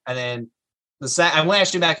day, and then I went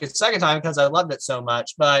actually back a second time because I loved it so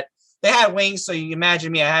much. But they had wings, so you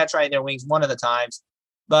imagine me. I had tried their wings one of the times,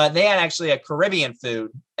 but they had actually a Caribbean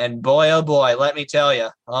food, and boy, oh boy, let me tell you,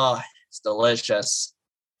 oh, it's delicious.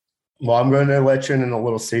 Well, I'm going to let you in a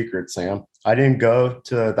little secret, Sam. I didn't go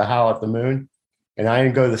to the Howl at the Moon, and I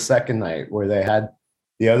didn't go the second night where they had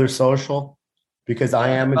the other social, because I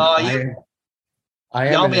am.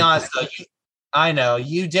 I'll be honest though. I know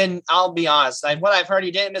you didn't. I'll be honest. What I've heard,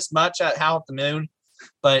 you didn't miss much at Howl at the Moon,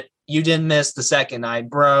 but you didn't miss the second night,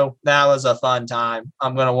 bro. That was a fun time.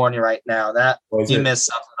 I'm going to warn you right now that missed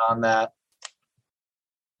something on that.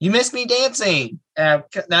 You missed me dancing. Now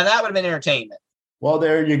that would have been entertainment. Well,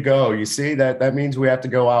 there you go. You see that means we have to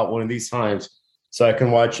go out one of these times so I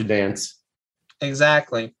can watch you dance.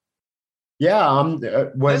 Exactly. Yeah,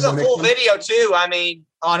 there's a full video too. I mean,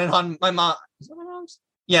 on my mom. Is that my mom's?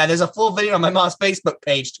 Yeah, there's a full video on my mom's Facebook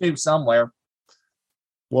page too somewhere.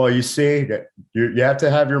 Well, you see that you have to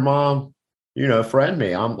have your mom, friend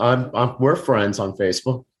me. We're friends on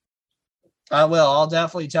Facebook. I will. I'll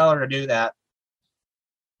definitely tell her to do that.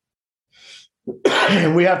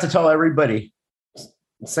 And we have to tell everybody,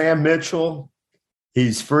 Sam Mitchell,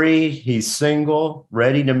 he's free, he's single,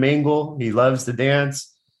 ready to mingle, he loves to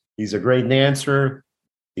dance, he's a great dancer,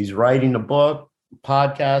 he's writing a book,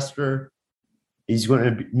 podcaster, he's going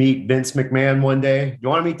to meet Vince McMahon one day. You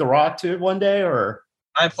want to meet The Rock too one day, or?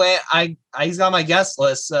 He's on my guest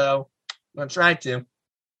list, so I'm going to try to.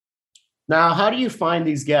 Now, how do you find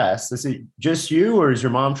these guests? Is it just you, or does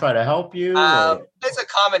your mom try to help you? It's a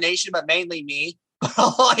combination, but mainly me. But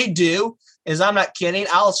all I do is, I'm not kidding,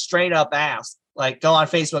 I'll straight up ask. Like, go on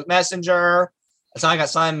Facebook Messenger. That's how I got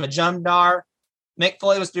Simon Majumdar. Mick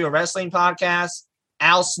Foley was through a wrestling podcast.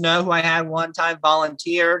 Al Snow, who I had one time,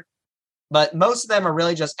 volunteered. But most of them are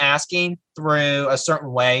really just asking through a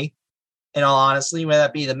certain way, in all honesty, whether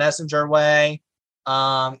that be the Messenger way.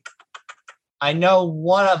 I know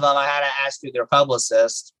one of them I had to ask through their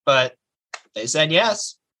publicist, but they said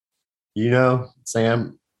yes.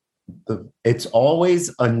 Sam, it's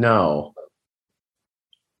always a no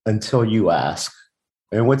until you ask.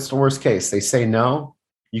 And what's the worst case? They say no.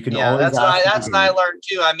 You can always that's ask. That's what I learned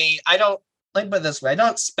too. I mean, I don't think about it this way. I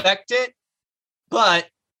don't expect it, but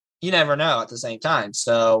you never know at the same time.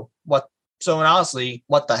 So honestly,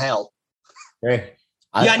 what the hell? Hey,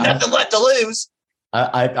 you got nothing left to lose.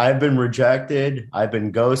 I've been rejected. I've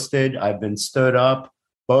been ghosted. I've been stood up,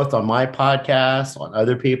 both on my podcast, on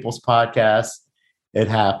other people's podcasts. It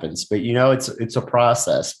happens, but it's a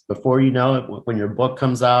process. Before you know it, when your book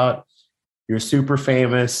comes out, you're super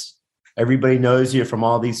famous. Everybody knows you from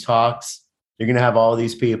all these talks. You're going to have all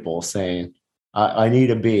these people saying, I need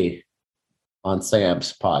to be on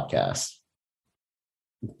Sam's podcast.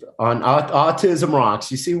 On Autism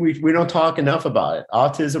Rocks. You see, we don't talk enough about it.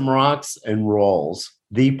 Autism Rocks and Rolls,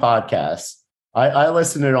 the podcast. I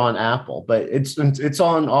listen to it on Apple, but it's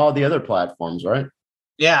on all the other platforms, right?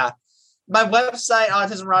 Yeah. My website,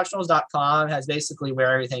 autismrocksrolls.com, has basically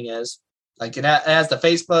where everything is. Like it has the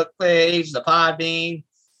Facebook page, the Podbean,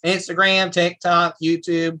 Instagram, TikTok,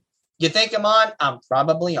 YouTube. You think I'm on? I'm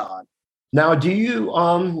probably on. Now, do you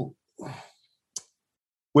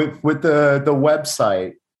with the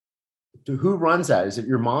website, who runs that? Is it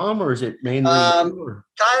your mom, or is it mainly you?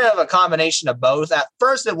 Kind of a combination of both. At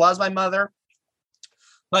first, it was my mother,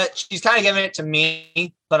 but she's kind of giving it to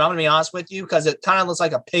me. But I'm going to be honest with you, because it kind of looks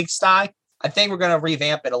like a pigsty. I think we're going to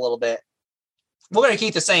revamp it a little bit. We're going to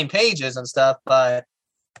keep the same pages and stuff, but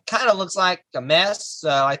it kind of looks like a mess. So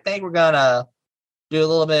I think we're going to do a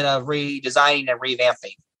little bit of redesigning and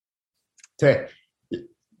revamping.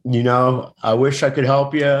 I wish I could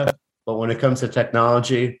help you, but when it comes to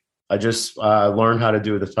technology, I just learned how to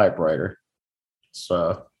do the typewriter.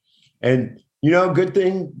 So, and good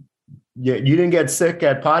thing you didn't get sick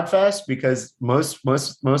at Podfest, because most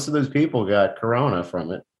of those people got corona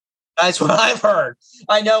from it. That's what I've heard.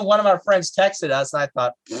 I know one of our friends texted us,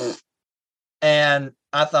 and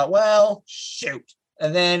I thought, well, shoot.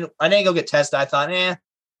 And then I didn't go get tested. I thought,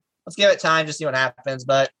 let's give it time to see what happens.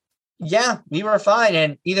 But yeah, we were fine.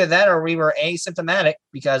 And either that or we were asymptomatic,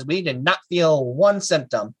 because we did not feel one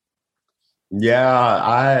symptom.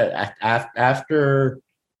 Yeah, after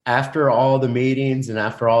all the meetings and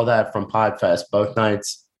after all that from Podfest, both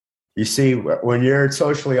nights, you see, when you're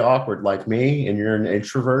socially awkward like me and you're an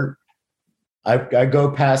introvert, I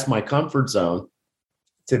go past my comfort zone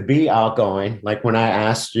to be outgoing. Like when I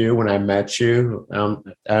asked you, when I met you,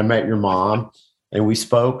 I met your mom and we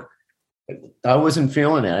spoke, I wasn't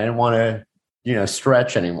feeling it. I didn't want to,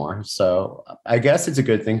 stretch anymore. So I guess it's a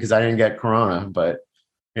good thing because I didn't get corona, but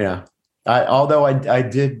although I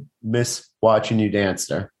did miss watching you dance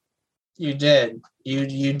there. You did.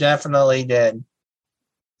 You definitely did.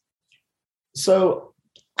 So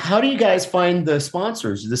how do you guys find the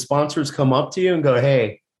sponsors? Do the sponsors come up to you and go,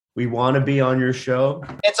 hey, we want to be on your show?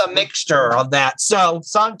 It's a mixture of that. So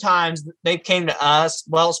sometimes they came to us.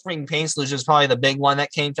 Wellspring Pain Solutions is probably the big one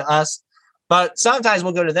that came to us. But sometimes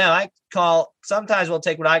we'll go to them. Sometimes we'll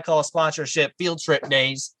take what I call sponsorship field trip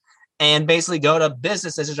days and basically go to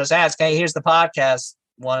businesses and just ask, hey, here's the podcast.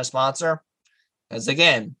 Want to sponsor? Because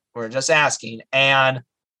again, we're just asking. And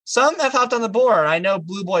some have hopped on the board. I know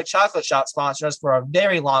Blue Boy Chocolate Shop sponsored us for a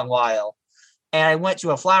very long while. And I went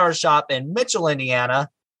to a flower shop in Mitchell, Indiana,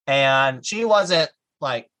 and she wasn't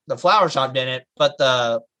like the flower shop didn't, but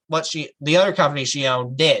the other company she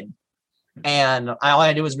owned did. And all I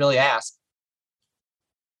had to do was really ask.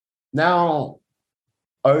 Now,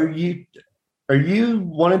 are you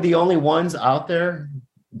one of the only ones out there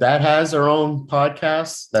that has their own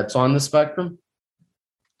podcast that's on the spectrum?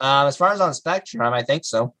 As far as on Spectrum, I think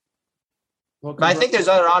so. Well, but I think there's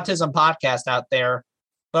other autism podcasts out there.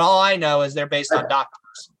 But all I know is they're based on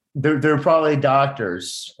doctors. They're probably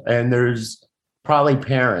doctors, and there's probably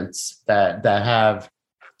parents that have.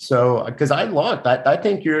 So, because I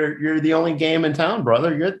think you're the only game in town,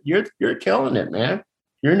 brother. You're killing it, man.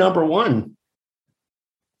 You're number one.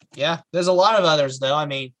 Yeah, there's a lot of others though. I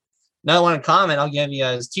mean, another one comment I'll give you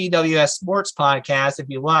is TWS Sports Podcast. If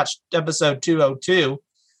you watched episode 202,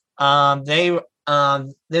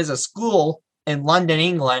 there's a school in London,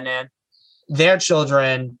 England, and their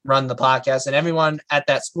children run the podcast, and everyone at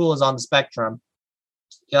that school is on the spectrum.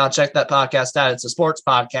 Check that podcast out. It's a sports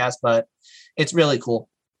podcast, but it's really cool.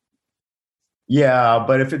 Yeah,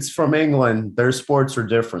 but if it's from England, their sports are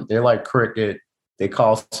different. They like cricket. They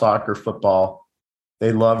call soccer football.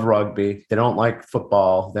 They love rugby. They don't like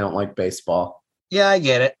football. They don't like baseball. Yeah, I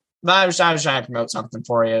get it. But I was trying to promote something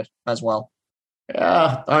for you as well.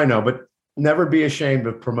 Yeah, I know, but never be ashamed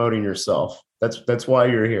of promoting yourself. That's why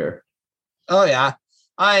you're here. Oh, yeah.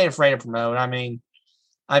 I ain't afraid to promote. I mean,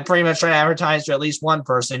 I pretty much try to advertise to at least one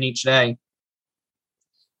person each day.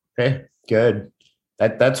 Okay, good.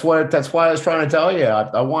 That's why I was trying to tell you.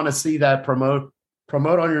 I want to see that promote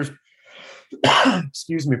on your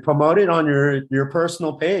excuse me, promote it on your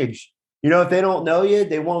personal page. If they don't know you,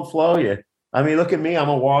 they won't flow you. I mean, look at me. I'm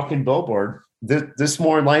a walking billboard. This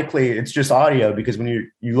more likely it's just audio, because when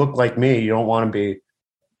you look like me, you don't want to be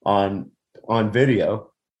on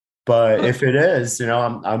video. But if it is,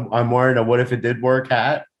 I'm wearing a What If It Did Work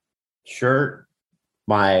hat, shirt,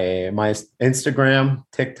 my Instagram,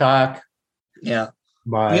 TikTok. Yeah.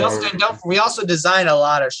 We also design a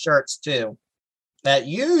lot of shirts too, that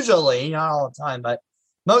usually, not all the time, but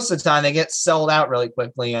most of the time they get sold out really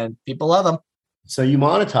quickly and people love them. So you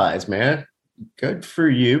monetize, man. Good for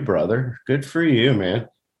you, brother. Good for you, man.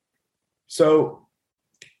 So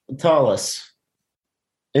tell us,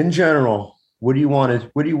 in general, what do you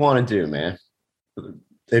want to do, man?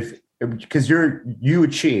 Because you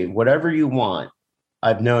achieve whatever you want.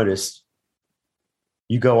 I've noticed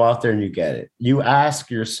you go out there and you get it. You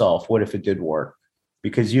ask yourself, what if it did work?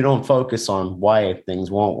 Because you don't focus on why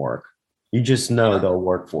things won't work. You just know they'll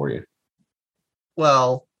work for you.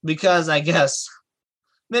 Well, because I guess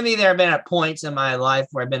maybe there have been at points in my life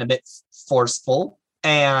where I've been a bit forceful.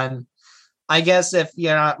 And I guess if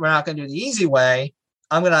we're not going to do the easy way,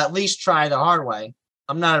 I'm going to at least try the hard way.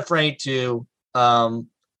 I'm not afraid to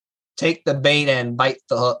take the bait and bite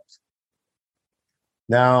the hook.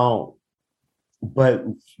 Now, but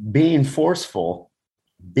being forceful,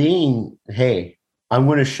 hey, I'm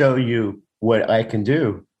going to show you what I can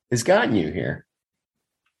do, has gotten you here.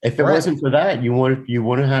 If it wasn't for that, you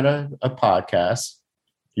wouldn't have had a podcast.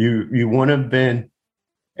 You wouldn't have been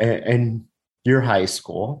and your high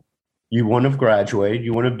school. You wouldn't have graduated.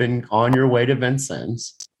 You wouldn't have been on your way to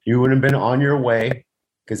Vincennes. You wouldn't have been on your way,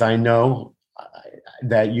 because I know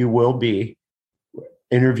that you will be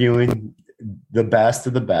interviewing the best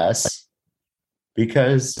of the best.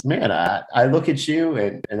 Because, man, I look at you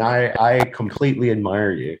and I completely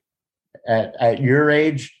admire you. At your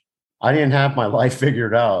age, I didn't have my life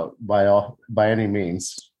figured out by any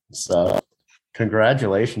means. So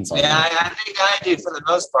congratulations on that. I think I do for the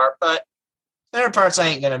most part, but there are parts I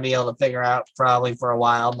ain't going to be able to figure out probably for a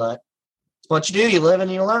while, but it's what you do. You live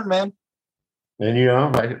and you learn, man. And, you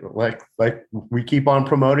know, like we keep on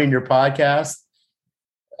promoting your podcast.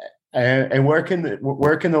 And where can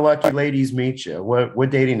the lucky ladies meet you? What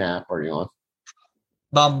dating app are you on?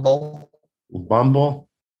 Bumble.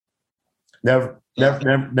 Never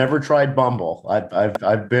tried Bumble.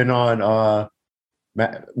 I've been on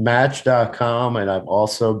Match.com, and I've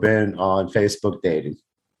also been on Facebook dating.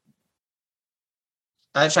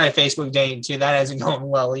 I tried Facebook dating too. That hasn't gone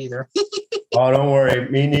well either. Oh, don't worry,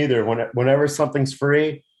 me neither. Whenever something's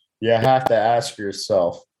free, you have to ask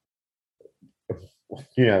yourself,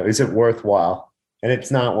 you know, is it worthwhile? And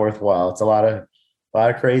it's not worthwhile. It's a lot of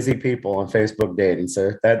crazy people on Facebook dating.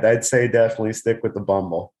 So I'd say definitely stick with the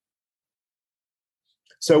Bumble.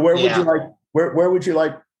 So where would you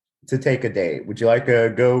like to take a date? Would you like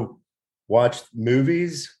to go watch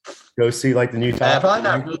movies? Go see like the new Top Gun? Probably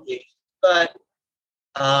not movies, but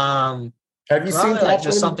have you seen like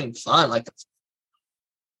just something fun? Like,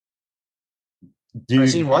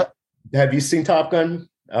 seen what? Have you seen Top Gun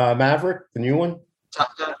Maverick, the new one? Top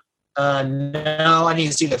Gun? No, I need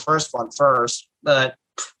to see the first one first. But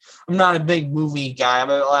I'm not a big movie guy.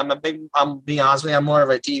 I'm be honest with you, I'm more of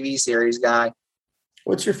a TV series guy.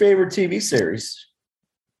 What's your favorite TV series?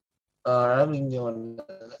 I've been doing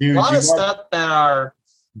a lot of stuff that are.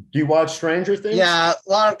 Do you watch Stranger Things? Yeah, a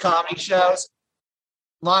lot of comedy shows.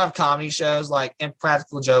 Like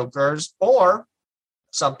Impractical Jokers or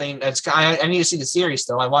something that's. I need to see the series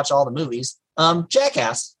still. I watch all the movies.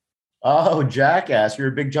 Jackass. Oh, Jackass! You're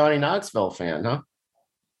a big Johnny Knoxville fan, huh?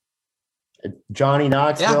 Johnny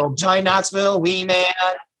Knoxville. Yeah, Johnny Knoxville, Wee Man,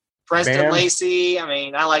 Preston Bam. Lacey. I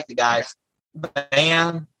mean, I like the guys.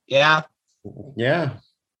 Bam. Yeah. Yeah.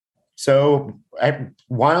 So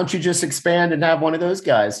why don't you just expand and have one of those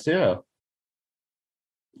guys too?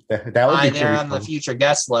 That would be they're on the future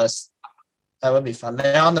guest list. That would be fun.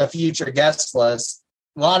 They're on the future guest list.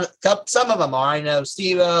 Some of them are. I know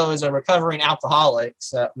Steve-O is a recovering alcoholic.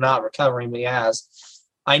 So not recovering, but he has.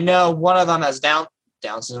 I know one of them has Down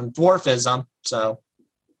syndrome, dwarfism. So,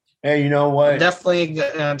 hey, you know what? I'm definitely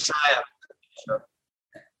gonna try it. Sure.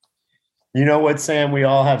 You know what, Sam? We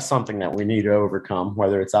all have something that we need to overcome,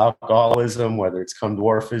 whether it's alcoholism, whether it's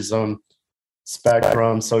dwarfism,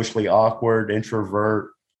 spectrum, socially awkward,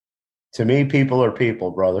 introvert. To me, people are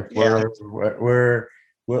people, brother. Yeah. You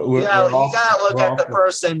gotta look at the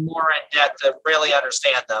person more in depth to really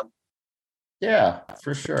understand them. Yeah,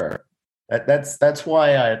 for sure. That's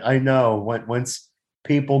why I know once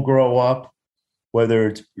people grow up, whether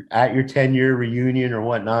it's at your 10-year reunion or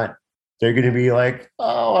whatnot, they're going to be like,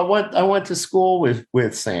 oh, I went to school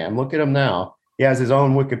with Sam. Look at him now. He has his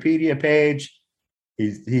own Wikipedia page.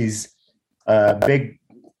 He's a big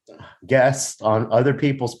guest on other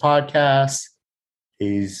people's podcasts.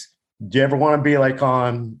 Do you ever want to be like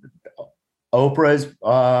on Oprah's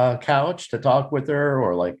couch to talk with her,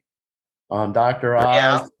 or like on Dr.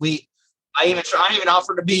 Oz? Yeah, I even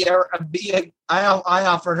offered to be I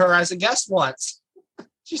offered her as a guest once.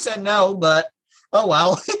 She said no, but oh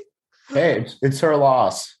well. Hey, it's her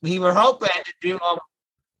loss. We were hoping to do.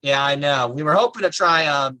 Yeah, I know. We were hoping to try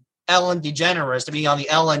Ellen DeGeneres to be on the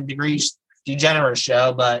Ellen DeGeneres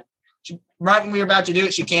show, but right when we were about to do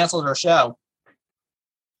it, she canceled her show.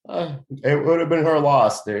 It would have been her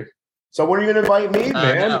loss, dude. So when are you going to invite me,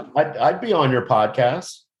 man? I'd be on your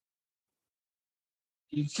podcast.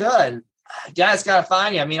 You could. You guys got to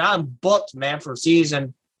find you. I mean, I'm booked, man, for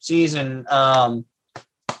season 2,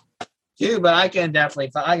 but I can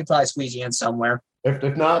probably squeeze you in somewhere. If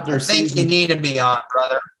not, I think you need to be on,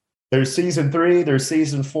 brother. There's season 3, there's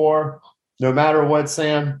season 4. No matter what,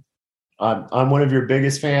 Sam, I'm one of your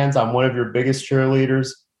biggest fans. I'm one of your biggest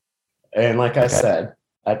cheerleaders. And like I said,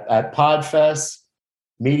 at Podfest,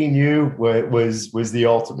 meeting you was the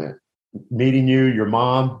ultimate. Meeting you, your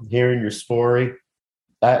mom, hearing your story,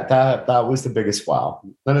 that was the biggest wow.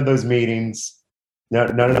 None of those meetings,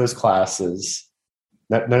 none of those classes,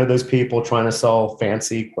 none of those people trying to sell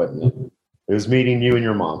fancy equipment. It was meeting you and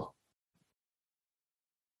your mom.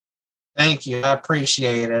 Thank you. I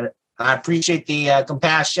appreciate it. I appreciate the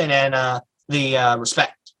compassion and the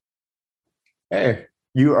respect. Hey,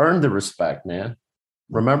 You earned the respect, man.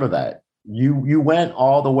 Remember that. You went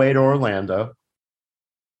all the way to Orlando.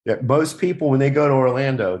 Yeah, most people, when they go to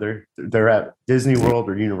Orlando, they're at Disney World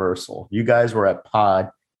or Universal. You guys were at Pod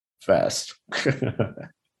Fest.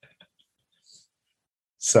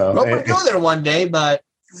 So Well, we'll go there one day, but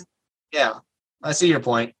yeah, I see your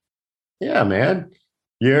point. Yeah, man.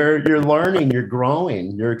 You're learning, you're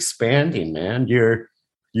growing, you're expanding, man.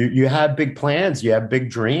 You have big plans, you have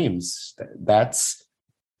big dreams. That's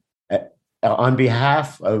on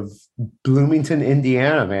behalf of Bloomington,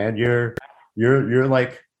 Indiana, man. You're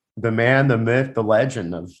like the man, the myth, the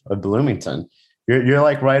legend of Bloomington. You're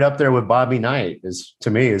like right up there with Bobby Knight,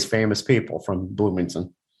 to me, as famous people from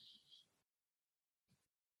Bloomington.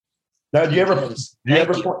 Now, do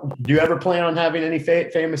you ever plan on having any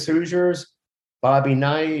famous Hoosiers? Bobby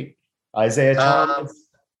Knight, Isaiah Thomas.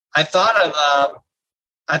 I thought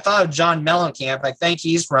of John Mellencamp. I think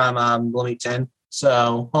he's from Bloomington,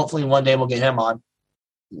 so hopefully one day we'll get him on.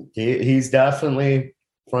 He's definitely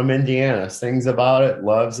from Indiana. Sings about it,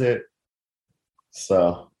 loves it.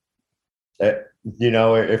 So,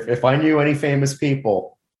 if I knew any famous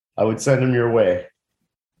people, I would send them your way.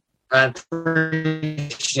 I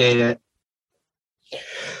appreciate it.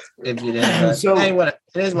 If you did, but so anyway,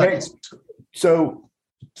 it is what it is. So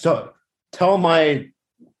tell my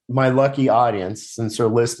lucky audience, since they're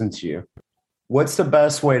listening to you, what's the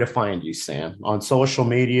best way to find you, Sam? On social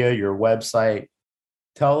media, your website?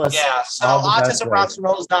 Tell us. Yeah, so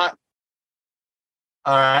autismrocksandrolls.com.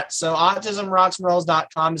 All right, so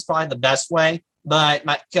autismrocksandrolls.com is probably the best way, but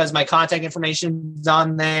because my contact information is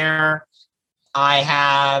on there, I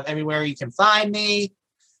have everywhere you can find me.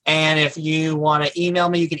 And if you want to email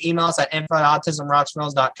me, you can email us at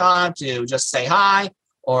info@autismrocksandrolls.com to just say hi,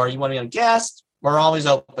 or you want to be a guest. We're always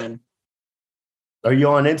open. Are you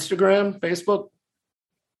on Instagram, Facebook?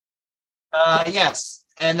 Yes,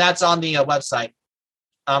 and that's on the website.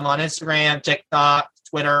 I'm on Instagram, TikTok,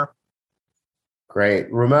 Twitter.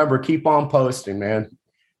 Great. Remember, keep on posting, man.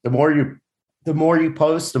 The more you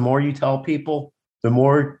post, the more you tell people, the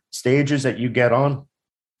more stages that you get on.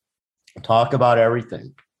 Talk about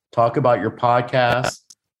everything. Talk about your podcast.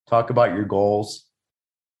 Talk about your goals.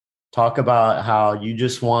 Talk about how you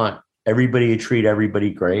just want everybody to treat everybody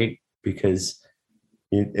great, because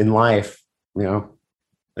in life,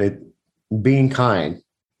 being kind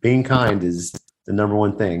is the number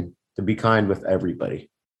one thing. To be kind with everybody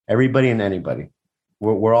and anybody.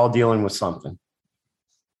 We're all dealing with something.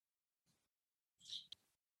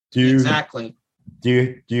 Exactly.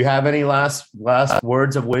 Do you have any last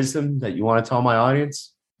words of wisdom that you want to tell my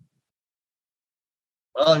audience?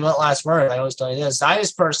 Well, what last word? I always tell you this. I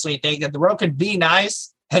just personally think that the world could be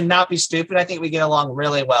nice and not be stupid. I think we get along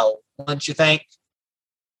really well. Don't you think?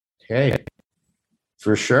 Okay,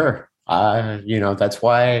 for sure. That's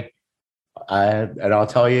why I'll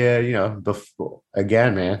tell you,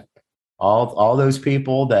 again, man, all those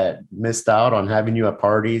people that missed out on having you at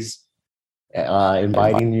parties,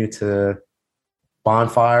 inviting you to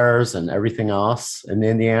bonfires and everything else in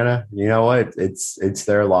Indiana, you know what? It's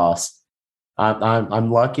their loss.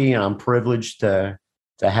 I'm lucky and I'm privileged to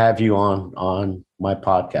have you on my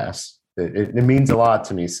podcast. It means a lot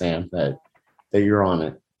to me, Sam, that you're on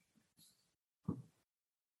it.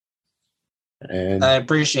 And I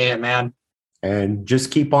appreciate it, man. And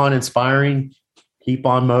just keep on inspiring, keep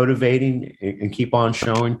on motivating, and keep on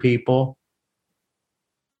showing people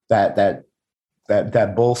that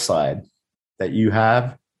bull side that you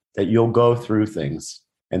have, that you'll go through things,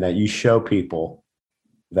 and that you show people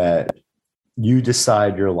that you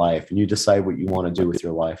decide your life and you decide what you want to do with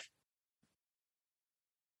your life.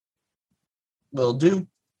 Will do.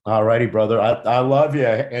 All righty, brother. I love you.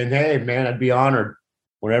 And hey, man, I'd be honored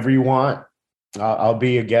whenever you want. I'll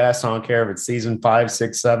be a guest. I don't care if it's season 5,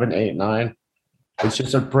 6, 7, 8, 9. It's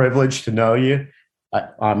just a privilege to know you.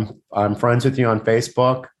 I'm friends with you on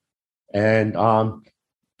Facebook, and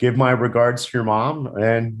give my regards to your mom.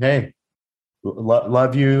 And hey,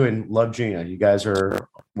 love you and love Gina. You guys are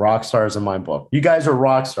rock stars in my book. You guys are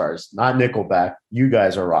rock stars, not Nickelback. You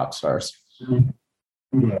guys are rock stars.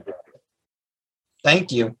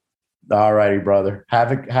 Thank you. All righty, brother.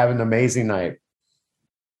 Have an amazing night.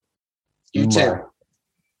 You too.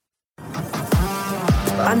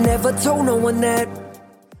 I never told no one that.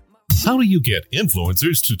 How do you get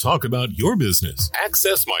influencers to talk about your business?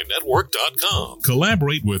 AccessMyNetwork.com.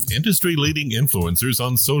 Collaborate with industry-leading influencers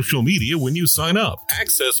on social media when you sign up.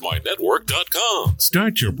 AccessMyNetwork.com.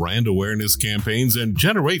 Start your brand awareness campaigns and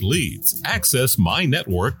generate leads.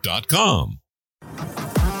 AccessMyNetwork.com.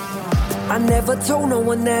 I never told no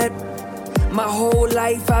one that My whole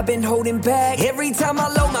life I've been holding back. Every time I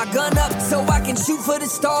load my gun up so I can shoot for the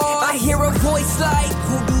stars, I hear a voice like,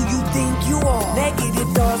 who do you think you are? Negative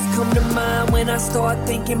thoughts come to mind when I start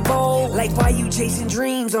thinking bold. Like, why you chasing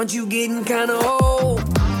dreams? Aren't you getting kinda old?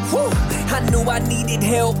 Whew. I knew I needed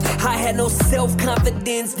help. I had no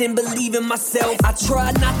self-confidence, didn't believe in myself. I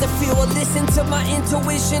tried not to feel or listen to my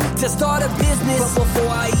intuition to start a business. But before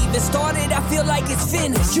I even started, I feel like it's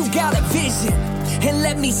finished. You got a vision. And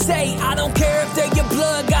let me say, I don't care if they're your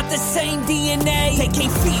blood, got the same DNA. They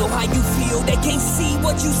can't feel how you feel, they can't see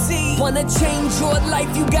what you see. Wanna change your life,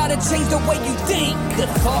 you gotta change the way you think. The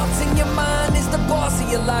thoughts in your mind is the boss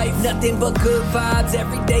of your life. Nothing but good vibes,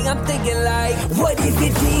 every day I'm thinking like, what if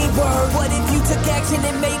it did work? What if you took action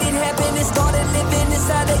and made it happen and started living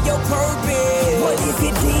inside of your purpose? What if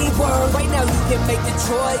it did work? Right now you can make the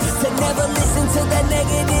choice to never listen to that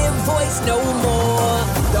negative voice no more.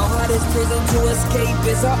 The hardest prison to escape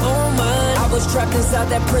is our own mind. I was trapped inside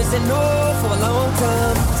that prison for a long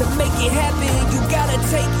time. To make it happen, you gotta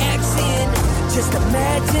take action. Just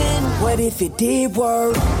imagine, what if it did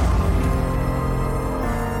work?